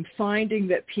 I'm finding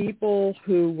that people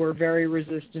who were very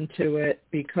resistant to it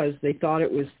because they thought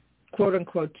it was quote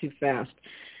unquote too fast,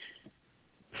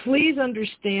 please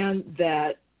understand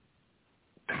that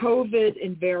COVID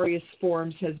in various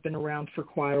forms has been around for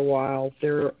quite a while.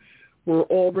 There were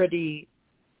already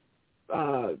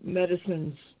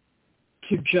medicines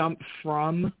to jump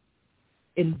from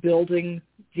in building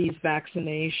these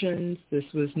vaccinations. This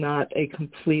was not a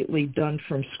completely done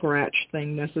from scratch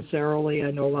thing necessarily.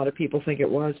 I know a lot of people think it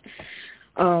was.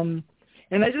 And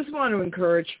I just want to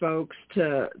encourage folks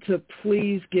to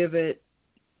please give it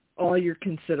all your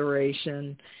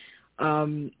consideration.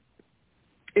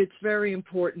 it's very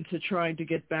important to try to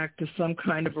get back to some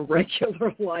kind of a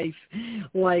regular life,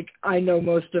 like I know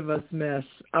most of us miss.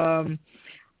 And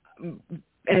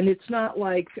it's not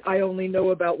like I only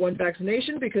know about one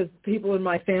vaccination, because people in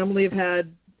my family have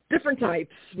had different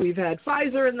types. We've had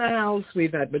Pfizer in the house.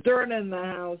 We've had Moderna in the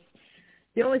house.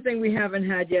 The only thing we haven't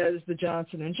had yet is the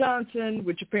Johnson & Johnson,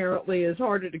 which apparently is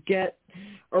harder to get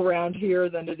around here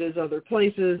than it is other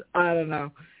places. I don't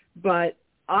know. But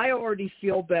I already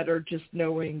feel better just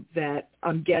knowing that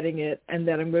I'm getting it and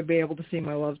that I'm going to be able to see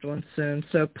my loved ones soon.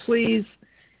 So please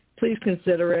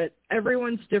consider it.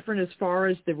 Everyone's different as far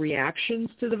as the reactions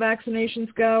to the vaccinations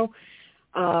go.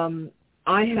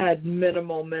 I had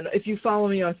minimal. If you follow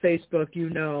me on Facebook, you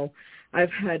know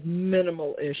I've had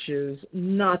minimal issues,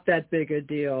 not that big a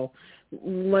deal,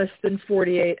 less than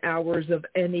 48 hours of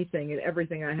anything, and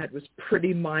everything I had was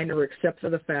pretty minor, except for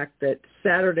the fact that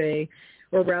Saturday,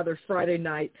 or rather Friday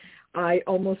night, I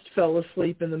almost fell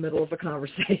asleep in the middle of a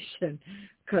conversation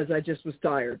because I just was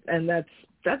tired. And that's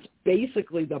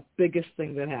basically the biggest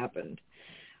thing that happened.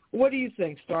 What do you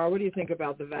think, Star? What do you think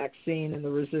about the vaccine and the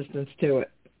resistance to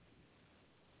it?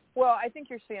 Well, I think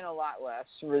you're seeing a lot less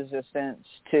resistance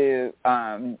to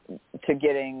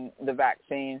getting the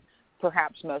vaccine,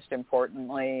 perhaps most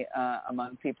importantly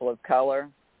among people of color,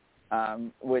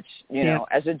 which, you know,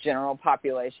 as a general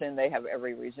population, they have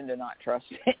every reason to not trust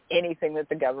anything that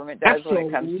the government does when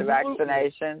it comes to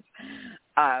vaccinations.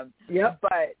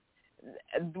 But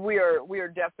we are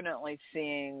definitely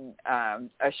seeing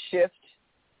a shift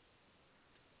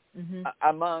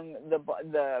among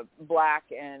the Black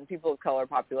and people of color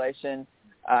population,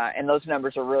 and those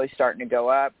numbers are really starting to go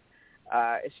up,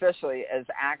 especially as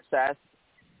access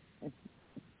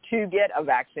to get a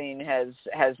vaccine has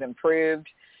improved.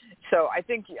 So I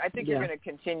think you're going to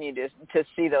continue to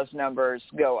see those numbers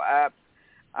go up.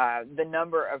 The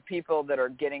number of people that are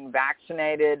getting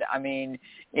vaccinated, I mean,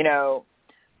 you know,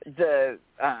 the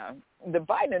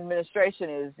Biden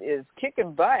administration is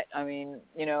kicking butt. I mean,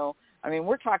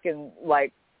 we're talking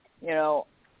like, you know,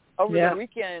 over the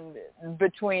weekend,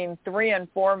 between 3 and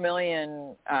 4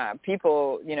 million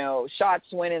people, you know, shots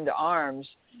went into arms,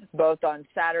 both on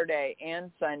Saturday and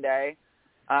Sunday.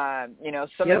 You know,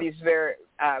 some of these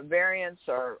variants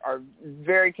are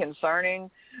very concerning,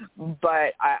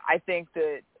 but I think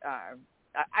that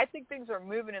I think things are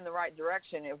moving in the right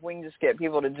direction if we can just get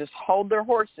people to just hold their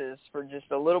horses for just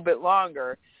a little bit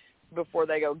longer before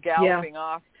they go galloping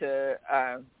off to,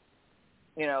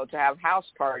 you know, to have house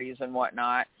parties and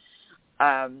whatnot.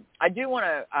 I do want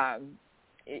to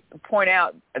point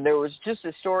out there was just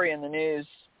a story in the news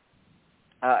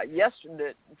yesterday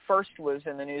that first was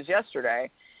in the news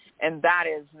yesterday, and that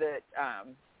is that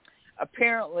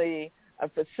apparently a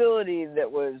facility that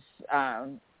was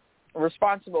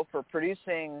responsible for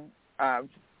producing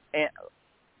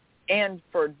and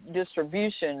for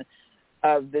distribution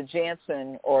of the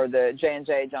Janssen or the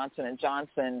J&J Johnson &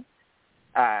 Johnson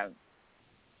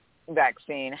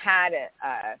vaccine had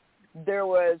there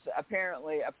was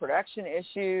apparently a production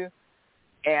issue,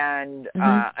 and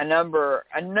a number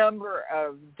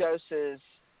of doses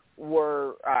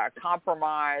were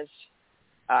compromised.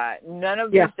 None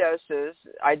of these doses,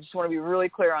 I just want to be really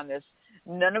clear on this,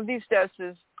 none of these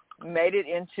doses made it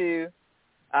into,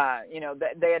 you know,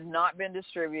 they had not been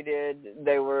distributed.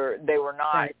 They were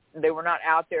not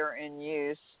out there in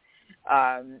use.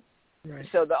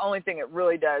 So the only thing it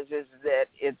really does is that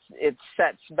it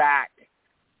sets back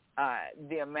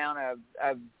the amount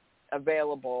of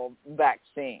available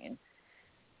vaccine.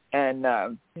 And,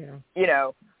 you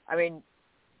know, I mean,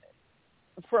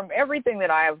 from everything that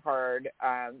I have heard,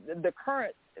 the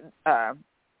current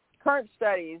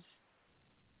studies,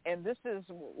 and this is,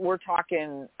 we're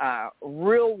talking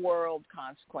real world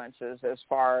consequences as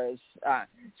far as,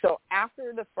 so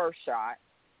after the first shot,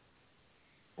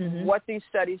 what these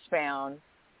studies found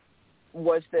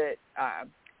was that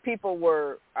people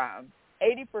were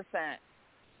 80%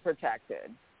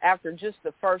 protected after just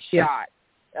the first shot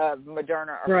of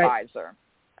Moderna or Pfizer,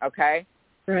 okay?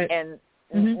 And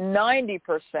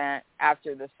 90%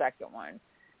 after the second one.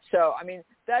 So, I mean,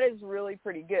 that is really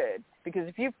pretty good, because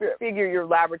if you figure your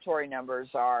laboratory numbers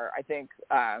are, I think,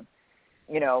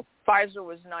 you know, Pfizer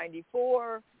was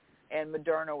 94 and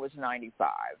Moderna was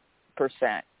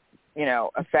 95%, you know,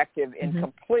 effective in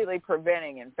completely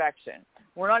preventing infection.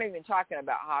 We're not even talking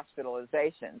about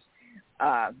hospitalizations,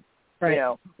 you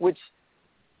know, which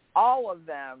all of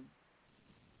the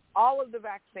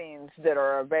vaccines that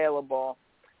are available,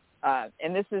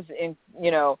 and this is in,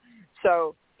 you know,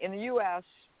 so in the U.S.,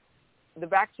 the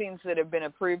vaccines that have been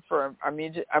approved for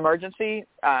emergency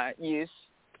use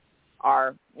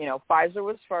are, you know, Pfizer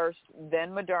was first,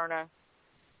 then Moderna,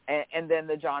 and then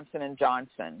the Johnson &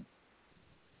 Johnson.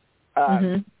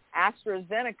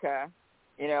 AstraZeneca,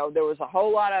 there was a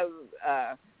whole lot of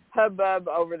hubbub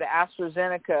over the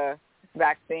AstraZeneca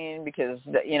vaccine because,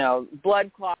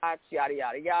 blood clots, yada,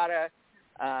 yada, yada,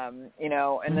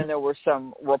 and then there were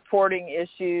some reporting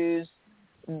issues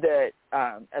that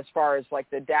as far as like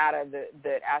the data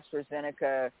that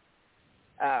AstraZeneca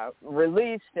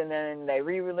released, and then they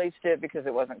re-released it because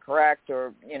it wasn't correct,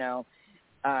 or,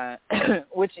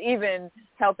 which even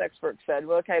health experts said,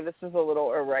 well, okay, this is a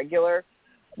little irregular.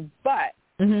 But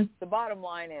the bottom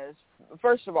line is,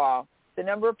 first of all, the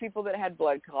number of people that had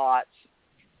blood clots,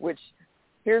 which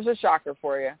here's a shocker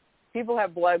for you. People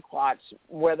have blood clots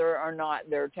whether or not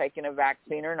they're taking a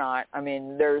vaccine or not. I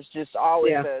mean, there's just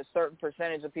always a certain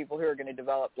percentage of people who are going to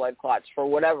develop blood clots for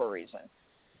whatever reason.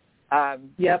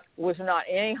 Was not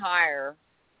any higher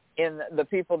in the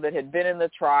people that had been in the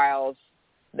trials,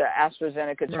 the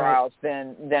AstraZeneca trials,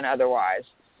 than otherwise.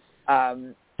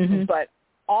 But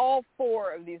all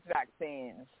four of these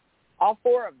vaccines, all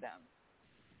four of them,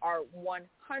 are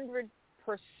 100%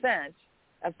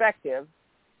 effective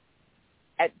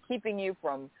at keeping you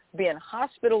from being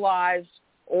hospitalized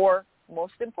or,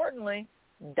 most importantly,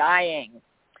 dying.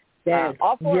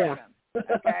 All four of them.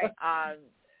 Okay.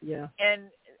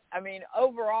 And I mean,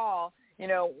 overall,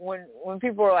 when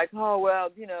people are like, oh well,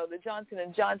 the Johnson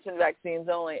 & Johnson vaccine is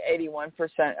only 81%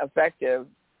 effective.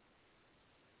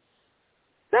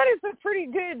 That is a pretty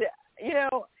good,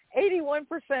 81%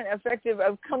 effective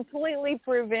of completely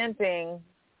preventing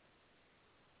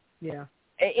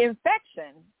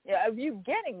infection, of you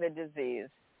getting the disease,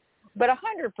 but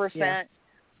 100%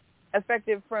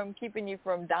 effective from keeping you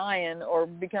from dying or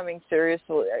becoming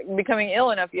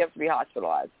ill enough you have to be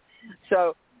hospitalized.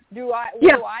 So what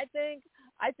do I think?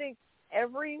 I think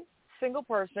every single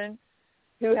person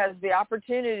who has the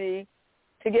opportunity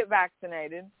to get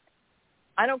vaccinated,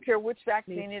 I don't care which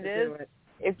vaccine it is,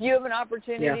 if you have an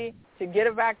opportunity to get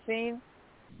a vaccine,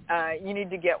 you need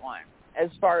to get one.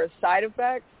 As far as side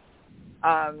effects,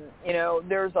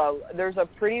 there's a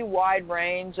pretty wide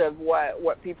range of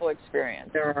what people experience.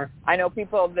 There are. I know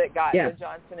people that got the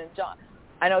Johnson & Johnson.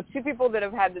 I know 2 people that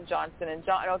have had the Johnson & Johnson.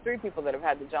 I know 3 people that have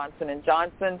had the Johnson &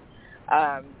 Johnson.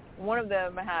 One of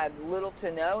them had little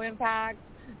to no impact.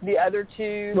 The other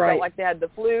 2 felt like they had the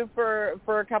flu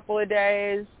for a couple of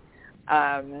days.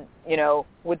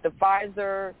 With the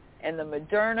Pfizer and the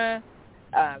Moderna,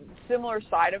 similar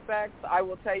side effects. I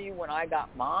will tell you, when I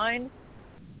got mine,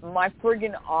 my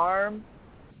friggin' arm,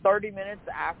 30 minutes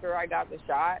after I got the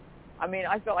shot, I mean,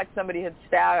 I felt like somebody had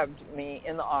stabbed me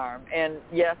in the arm. And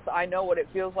yes, I know what it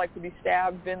feels like to be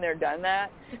stabbed. Been there, done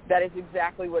that. That is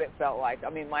exactly what it felt like.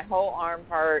 I mean, my whole arm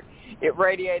hurt. It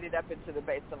radiated up into the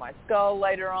base of my skull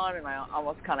later on, and I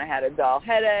almost kind of had a dull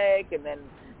headache, and then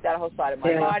that whole side of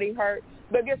my body hurt.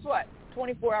 But guess what?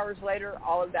 24 hours later,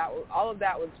 all of that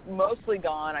was mostly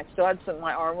gone. I still had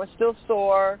my arm was still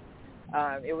sore.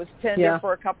 It was tender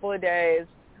for a couple of days,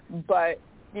 but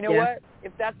you know what?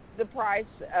 If that's the price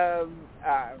of,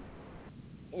 of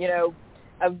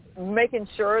making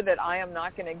sure that I am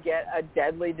not going to get a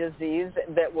deadly disease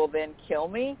that will then kill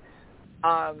me,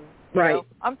 I'm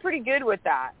pretty good with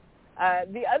that.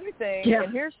 The other thing,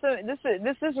 and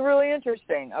this is really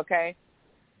interesting. Okay,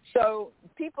 so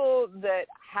people that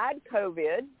had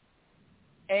COVID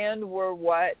and were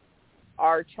what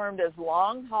are termed as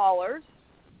long haulers.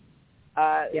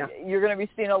 You're going to be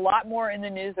seeing a lot more in the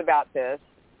news about this.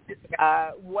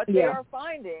 What they are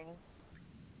finding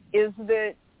is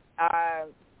that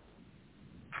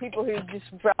people who just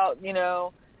felt,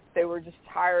 they were just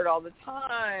tired all the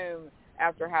time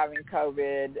after having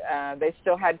COVID. They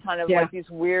still had kind of like these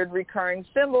weird recurring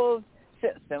symptoms,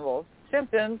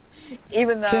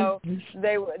 even though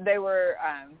they were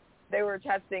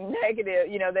testing negative.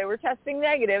 They were testing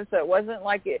negative, so it wasn't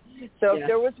like it. So if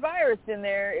there was virus in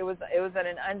there, it was at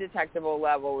an undetectable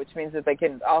level, which means that they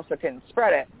couldn't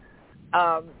spread it.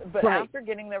 But after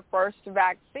getting their first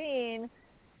vaccine,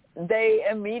 they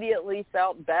immediately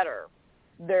felt better.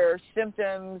 Their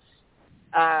symptoms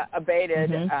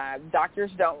abated.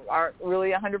 Doctors aren't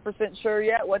really 100% sure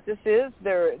yet what this is.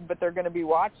 But they're going to be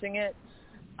watching it.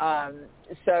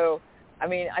 So, I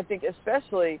mean, I think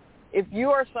especially if you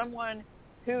are someone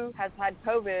who has had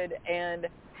COVID and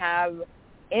have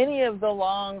any of the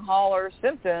long hauler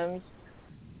symptoms,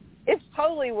 it's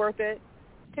totally worth it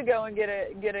to go and get a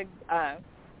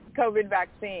COVID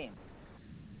vaccine.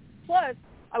 Plus,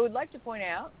 I would like to point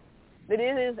out that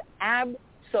it is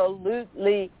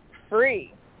absolutely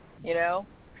free.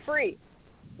 Free.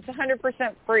 It's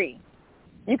 100% free.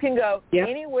 You can go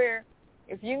anywhere.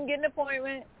 If you can get an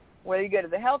appointment, whether you go to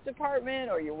the health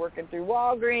department or you're working through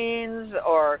Walgreens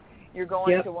or you're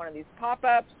going to one of these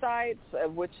pop-up sites,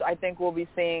 of which I think we'll be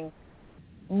seeing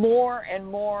more and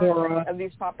more of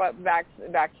these pop-up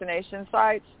vaccination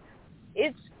sites.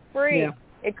 It's free. Yeah.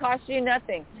 It costs you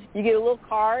nothing. You get a little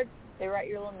card. They write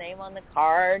your little name on the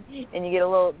card, and you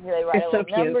get they write a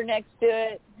little number next to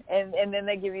it, and then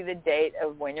they give you the date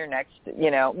of when your next,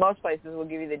 most places will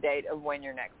give you the date of when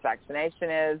your next vaccination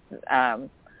is.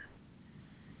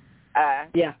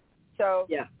 So.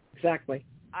 Yeah, exactly.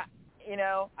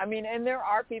 And there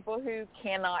are people who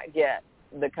cannot get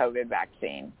the COVID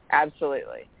vaccine.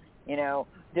 Absolutely.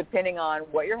 Depending on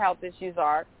what your health issues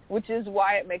are, which is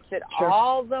why it makes it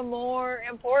all the more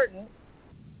important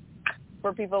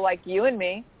for people like you and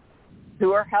me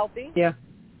who are healthy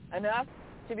enough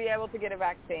to be able to get a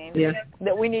vaccine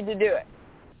that we need to do it.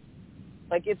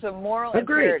 Like, it's a moral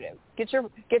imperative. Get your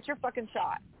fucking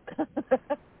shot.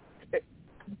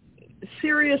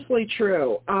 Seriously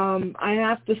true. I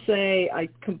have to say I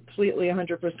completely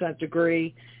 100%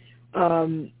 agree.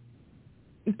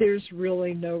 There's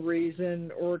really no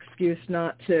reason or excuse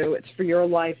not to. It's for your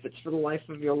life. It's for the life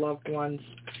of your loved ones.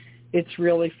 It's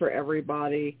really for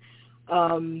everybody.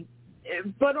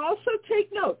 But also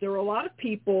take note, there are a lot of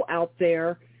people out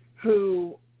there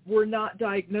who were not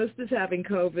diagnosed as having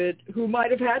COVID who might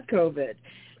have had COVID.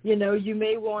 You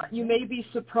may be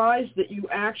surprised that you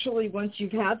actually, once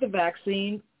you've had the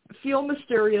vaccine, feel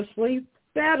mysteriously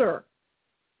better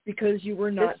because you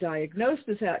were not diagnosed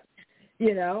as having,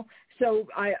 So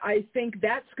I think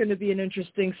that's going to be an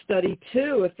interesting study,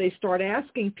 too, if they start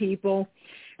asking people,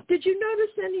 did you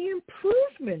notice any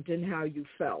improvement in how you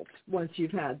felt once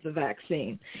you've had the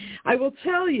vaccine? I will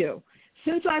tell you,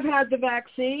 since I've had the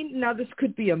vaccine, now this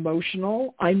could be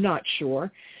emotional, I'm not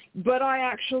sure, but I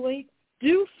actually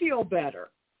do feel better.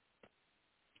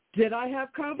 Did I have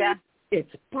COVID? Yeah.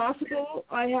 It's possible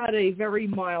I had a very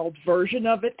mild version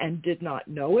of it and did not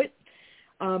know it.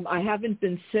 I haven't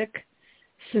been sick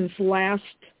since last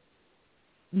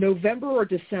November or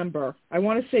December. I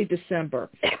want to say December,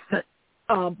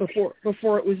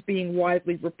 before it was being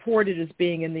widely reported as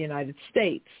being in the United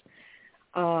States.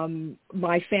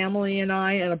 My family and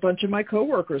I and a bunch of my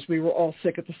coworkers, we were all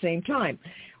sick at the same time.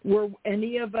 Were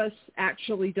any of us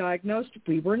actually diagnosed?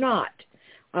 We were not,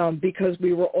 because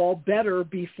we were all better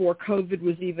before COVID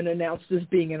was even announced as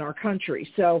being in our country.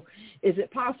 So is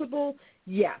it possible?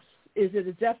 Yes. Is it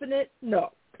a definite?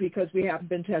 No, because we haven't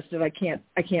been tested. I can't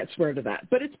swear to that,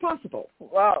 but it's possible.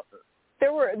 Well,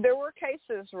 there were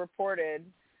cases reported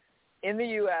in the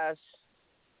U.S.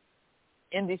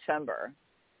 in December,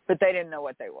 but they didn't know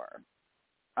what they were.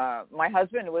 My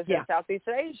husband was in Southeast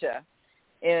Asia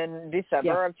in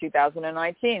December of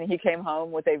 2019. He came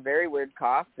home with a very weird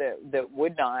cough that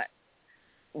would not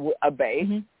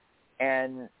abate,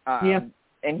 and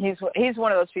he's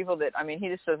one of those people that, he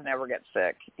just doesn't ever get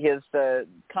sick. He has the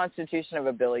constitution of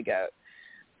a billy goat.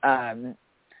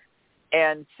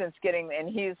 And since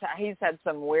he's had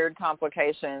some weird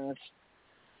complications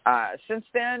since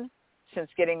then, since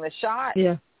getting the shot.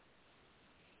 Yeah.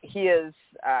 He has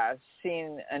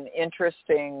seen an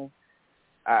interesting,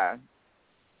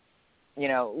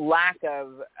 lack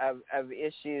of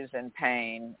issues and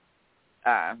pain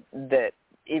that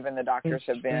even the doctors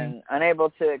have been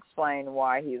unable to explain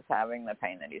why he's having the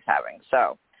pain that he's having.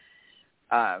 So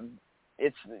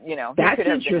it's, he could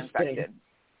have been infected.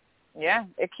 Yeah,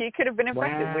 he could have been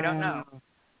infected. Wow. We don't know.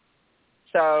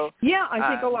 So yeah, I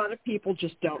think a lot of people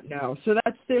just don't know. So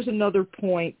there's another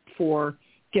point for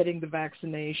getting the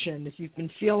vaccination. If you've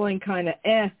been feeling kind of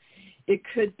it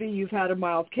could be you've had a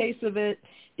mild case of it.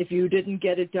 If you didn't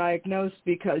get it diagnosed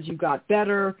because you got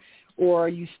better, or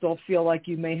you still feel like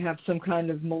you may have some kind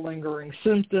of malingering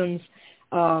symptoms,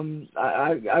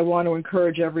 I want to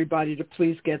encourage everybody to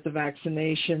please get the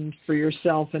vaccination for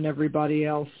yourself and everybody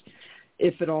else,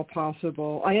 if at all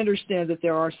possible. I understand that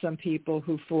there are some people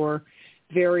who, for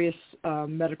various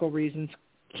medical reasons,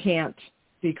 can't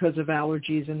because of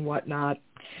allergies and whatnot,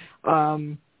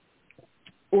 or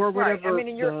whatever. Right.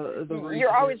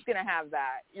 You're always going to have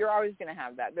that. You're always going to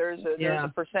have that. There's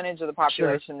a percentage of the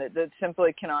population that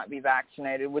simply cannot be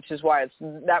vaccinated, which is why it's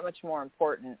that much more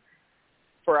important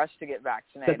for us to get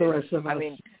vaccinated. The rest of us.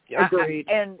 Agreed.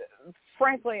 And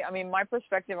frankly, my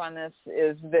perspective on this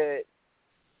is that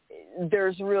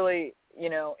there's really,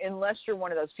 unless you're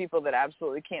one of those people that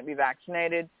absolutely can't be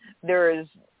vaccinated, there is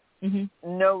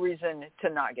no reason to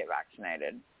not get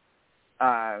vaccinated.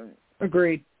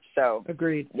 Agreed. So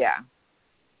agreed. Yeah,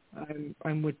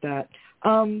 I'm with that.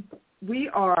 We're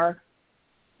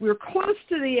close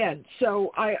to the end,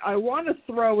 so I want to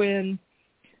throw in.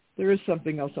 There is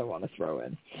something else I want to throw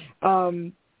in.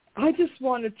 I just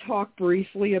want to talk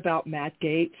briefly about Matt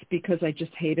Gaetz because I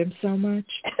just hate him so much.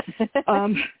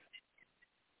 And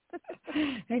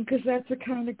because that's the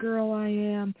kind of girl I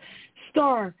am.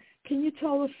 Star, can you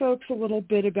tell the folks a little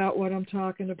bit about what I'm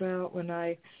talking about when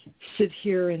I sit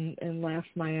here and laugh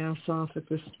my ass off at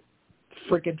this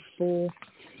friggin' fool?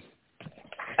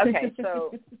 Okay,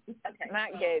 so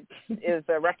Matt Gaetz is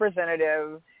a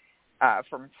representative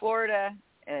from Florida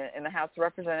in the House of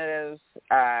Representatives.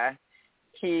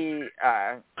 He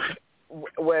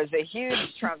was a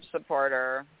huge Trump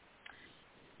supporter.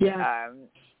 Yeah.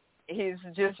 He's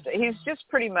just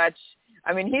pretty much,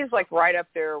 I mean, he's like right up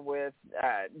there with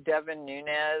Devin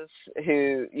Nunes,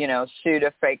 who, you know, sued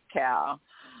a fake cow.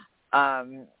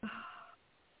 And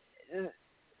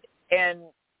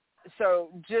so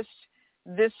just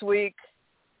this week,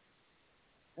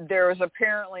 there was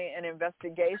apparently an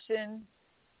investigation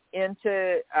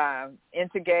into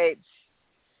Gaetz.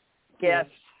 Yes.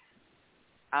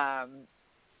 That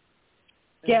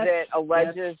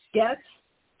alleges Gaetz.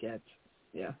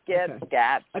 Yeah.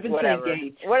 Gaetz. I've been whatever.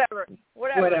 saying Gaetz.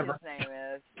 Whatever his name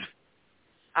is.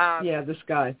 Yeah, this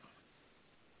guy.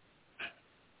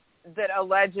 That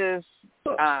alleges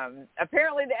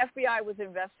apparently the FBI was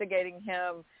investigating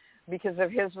him because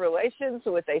of his relations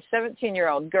with a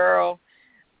 17-year-old girl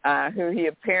who he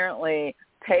apparently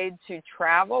paid to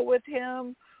travel with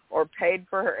him or paid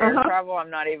for her air travel. I'm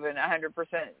not even 100%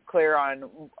 clear on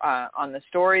the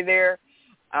story there.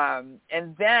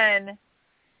 And then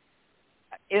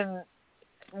in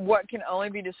what can only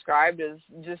be described as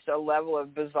just a level of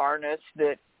bizarreness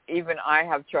that even I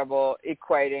have trouble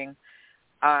equating,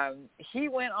 he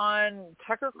went on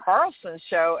Tucker Carlson's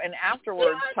show, and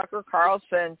afterwards Tucker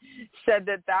Carlson said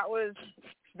that was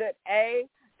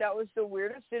the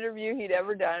weirdest interview he'd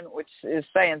ever done, which is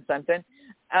saying something.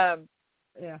 And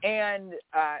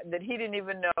that he didn't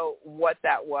even know what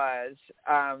that was.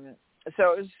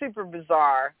 So it was super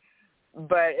bizarre.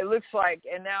 But it looks like,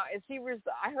 and now is he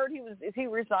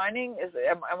resigning? Is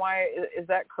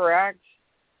that correct?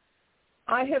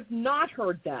 I have not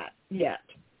heard that yet.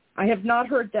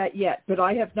 But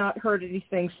I have not heard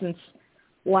anything since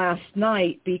last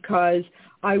night because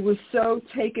I was so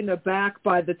taken aback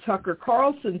by the Tucker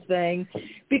Carlson thing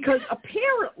because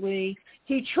apparently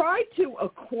he tried to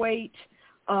equate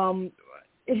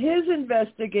his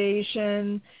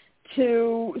investigation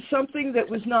to something that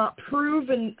was not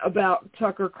proven about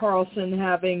Tucker Carlson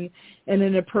having an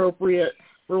inappropriate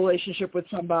relationship with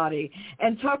somebody.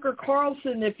 And Tucker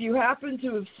Carlson, if you happen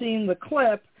to have seen the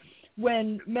clip,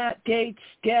 when Matt Gaetz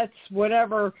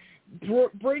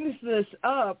brings this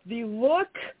up, the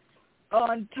look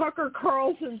on Tucker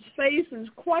Carlson's face is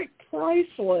quite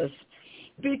priceless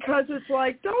because it's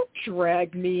like, don't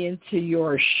drag me into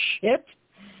your shit.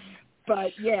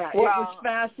 But, yeah, it was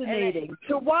fascinating.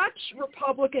 To watch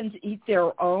Republicans eat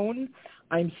their own,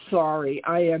 I'm sorry.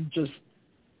 I am just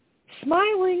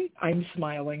smiling. I'm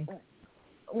smiling.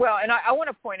 Well, and I want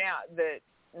to point out that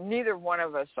neither one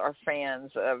of us are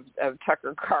fans of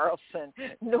Tucker Carlson,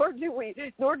 nor do we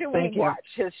watch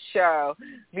his show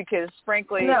because,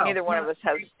 frankly, neither one of us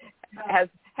has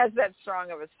that strong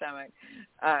of a stomach.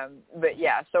 But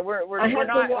yeah, so we're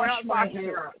not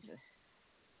watching.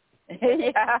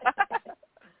 Yeah,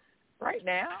 right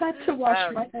now. I had to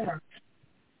wash my hair.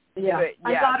 Yeah,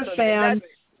 I'm yeah, not a fan.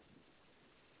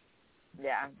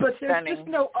 Yeah, but stunning. There's just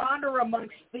no honor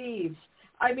amongst thieves.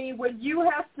 I mean, when you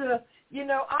have to,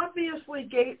 obviously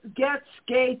Gaetz,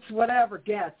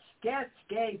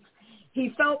 he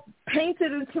felt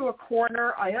painted into a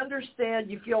corner. I understand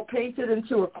you feel painted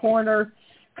into a corner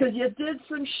because you did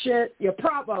some shit.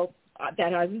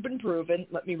 That hasn't been proven.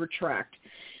 Let me retract.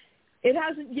 It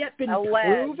hasn't yet been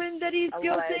proven that he's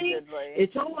guilty.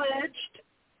 It's alleged.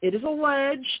 It is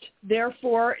alleged,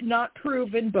 therefore not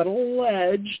proven, but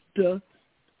alleged.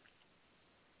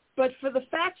 But for the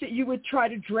fact that you would try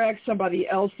to drag somebody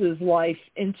else's life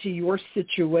into your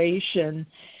situation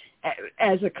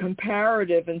as a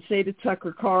comparative and say to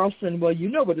Tucker Carlson, well, you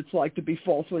know what it's like to be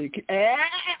falsely accused.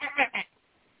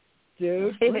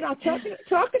 Dude, we're not talking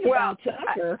about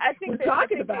Tucker. We're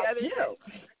talking about you.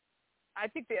 I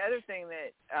think the other thing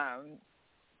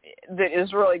that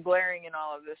is really glaring in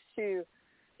all of this, too,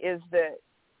 is that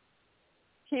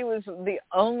he was the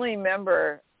only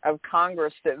member of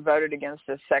Congress that voted against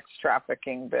a sex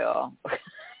trafficking bill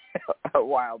a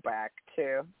while back,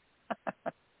 too.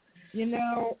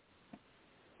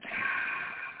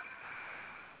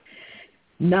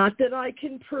 Not that I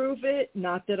can prove it,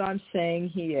 not that I'm saying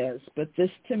he is, but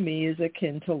this to me is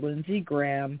akin to Lindsey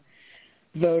Graham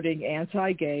voting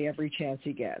anti-gay every chance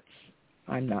he gets.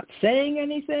 I'm not saying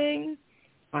anything.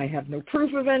 I have no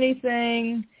proof of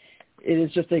anything. It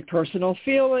is just a personal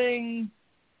feeling.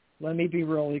 Let me be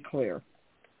really clear.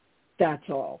 That's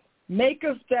all. Make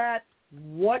of that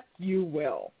what you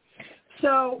will.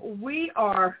 So we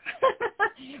are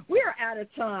out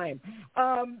of time.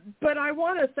 But I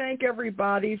want to thank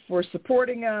everybody for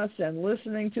supporting us and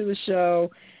listening to the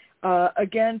show.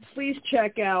 Again, please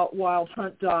check out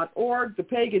wildhunt.org, the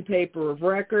pagan paper of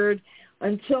record.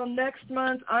 Until next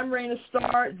month, I'm Raina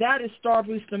Starr. That is Star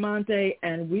Bustamante,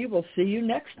 and we will see you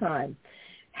next time.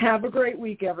 Have a great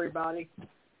week, everybody.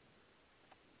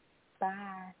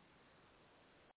 Bye.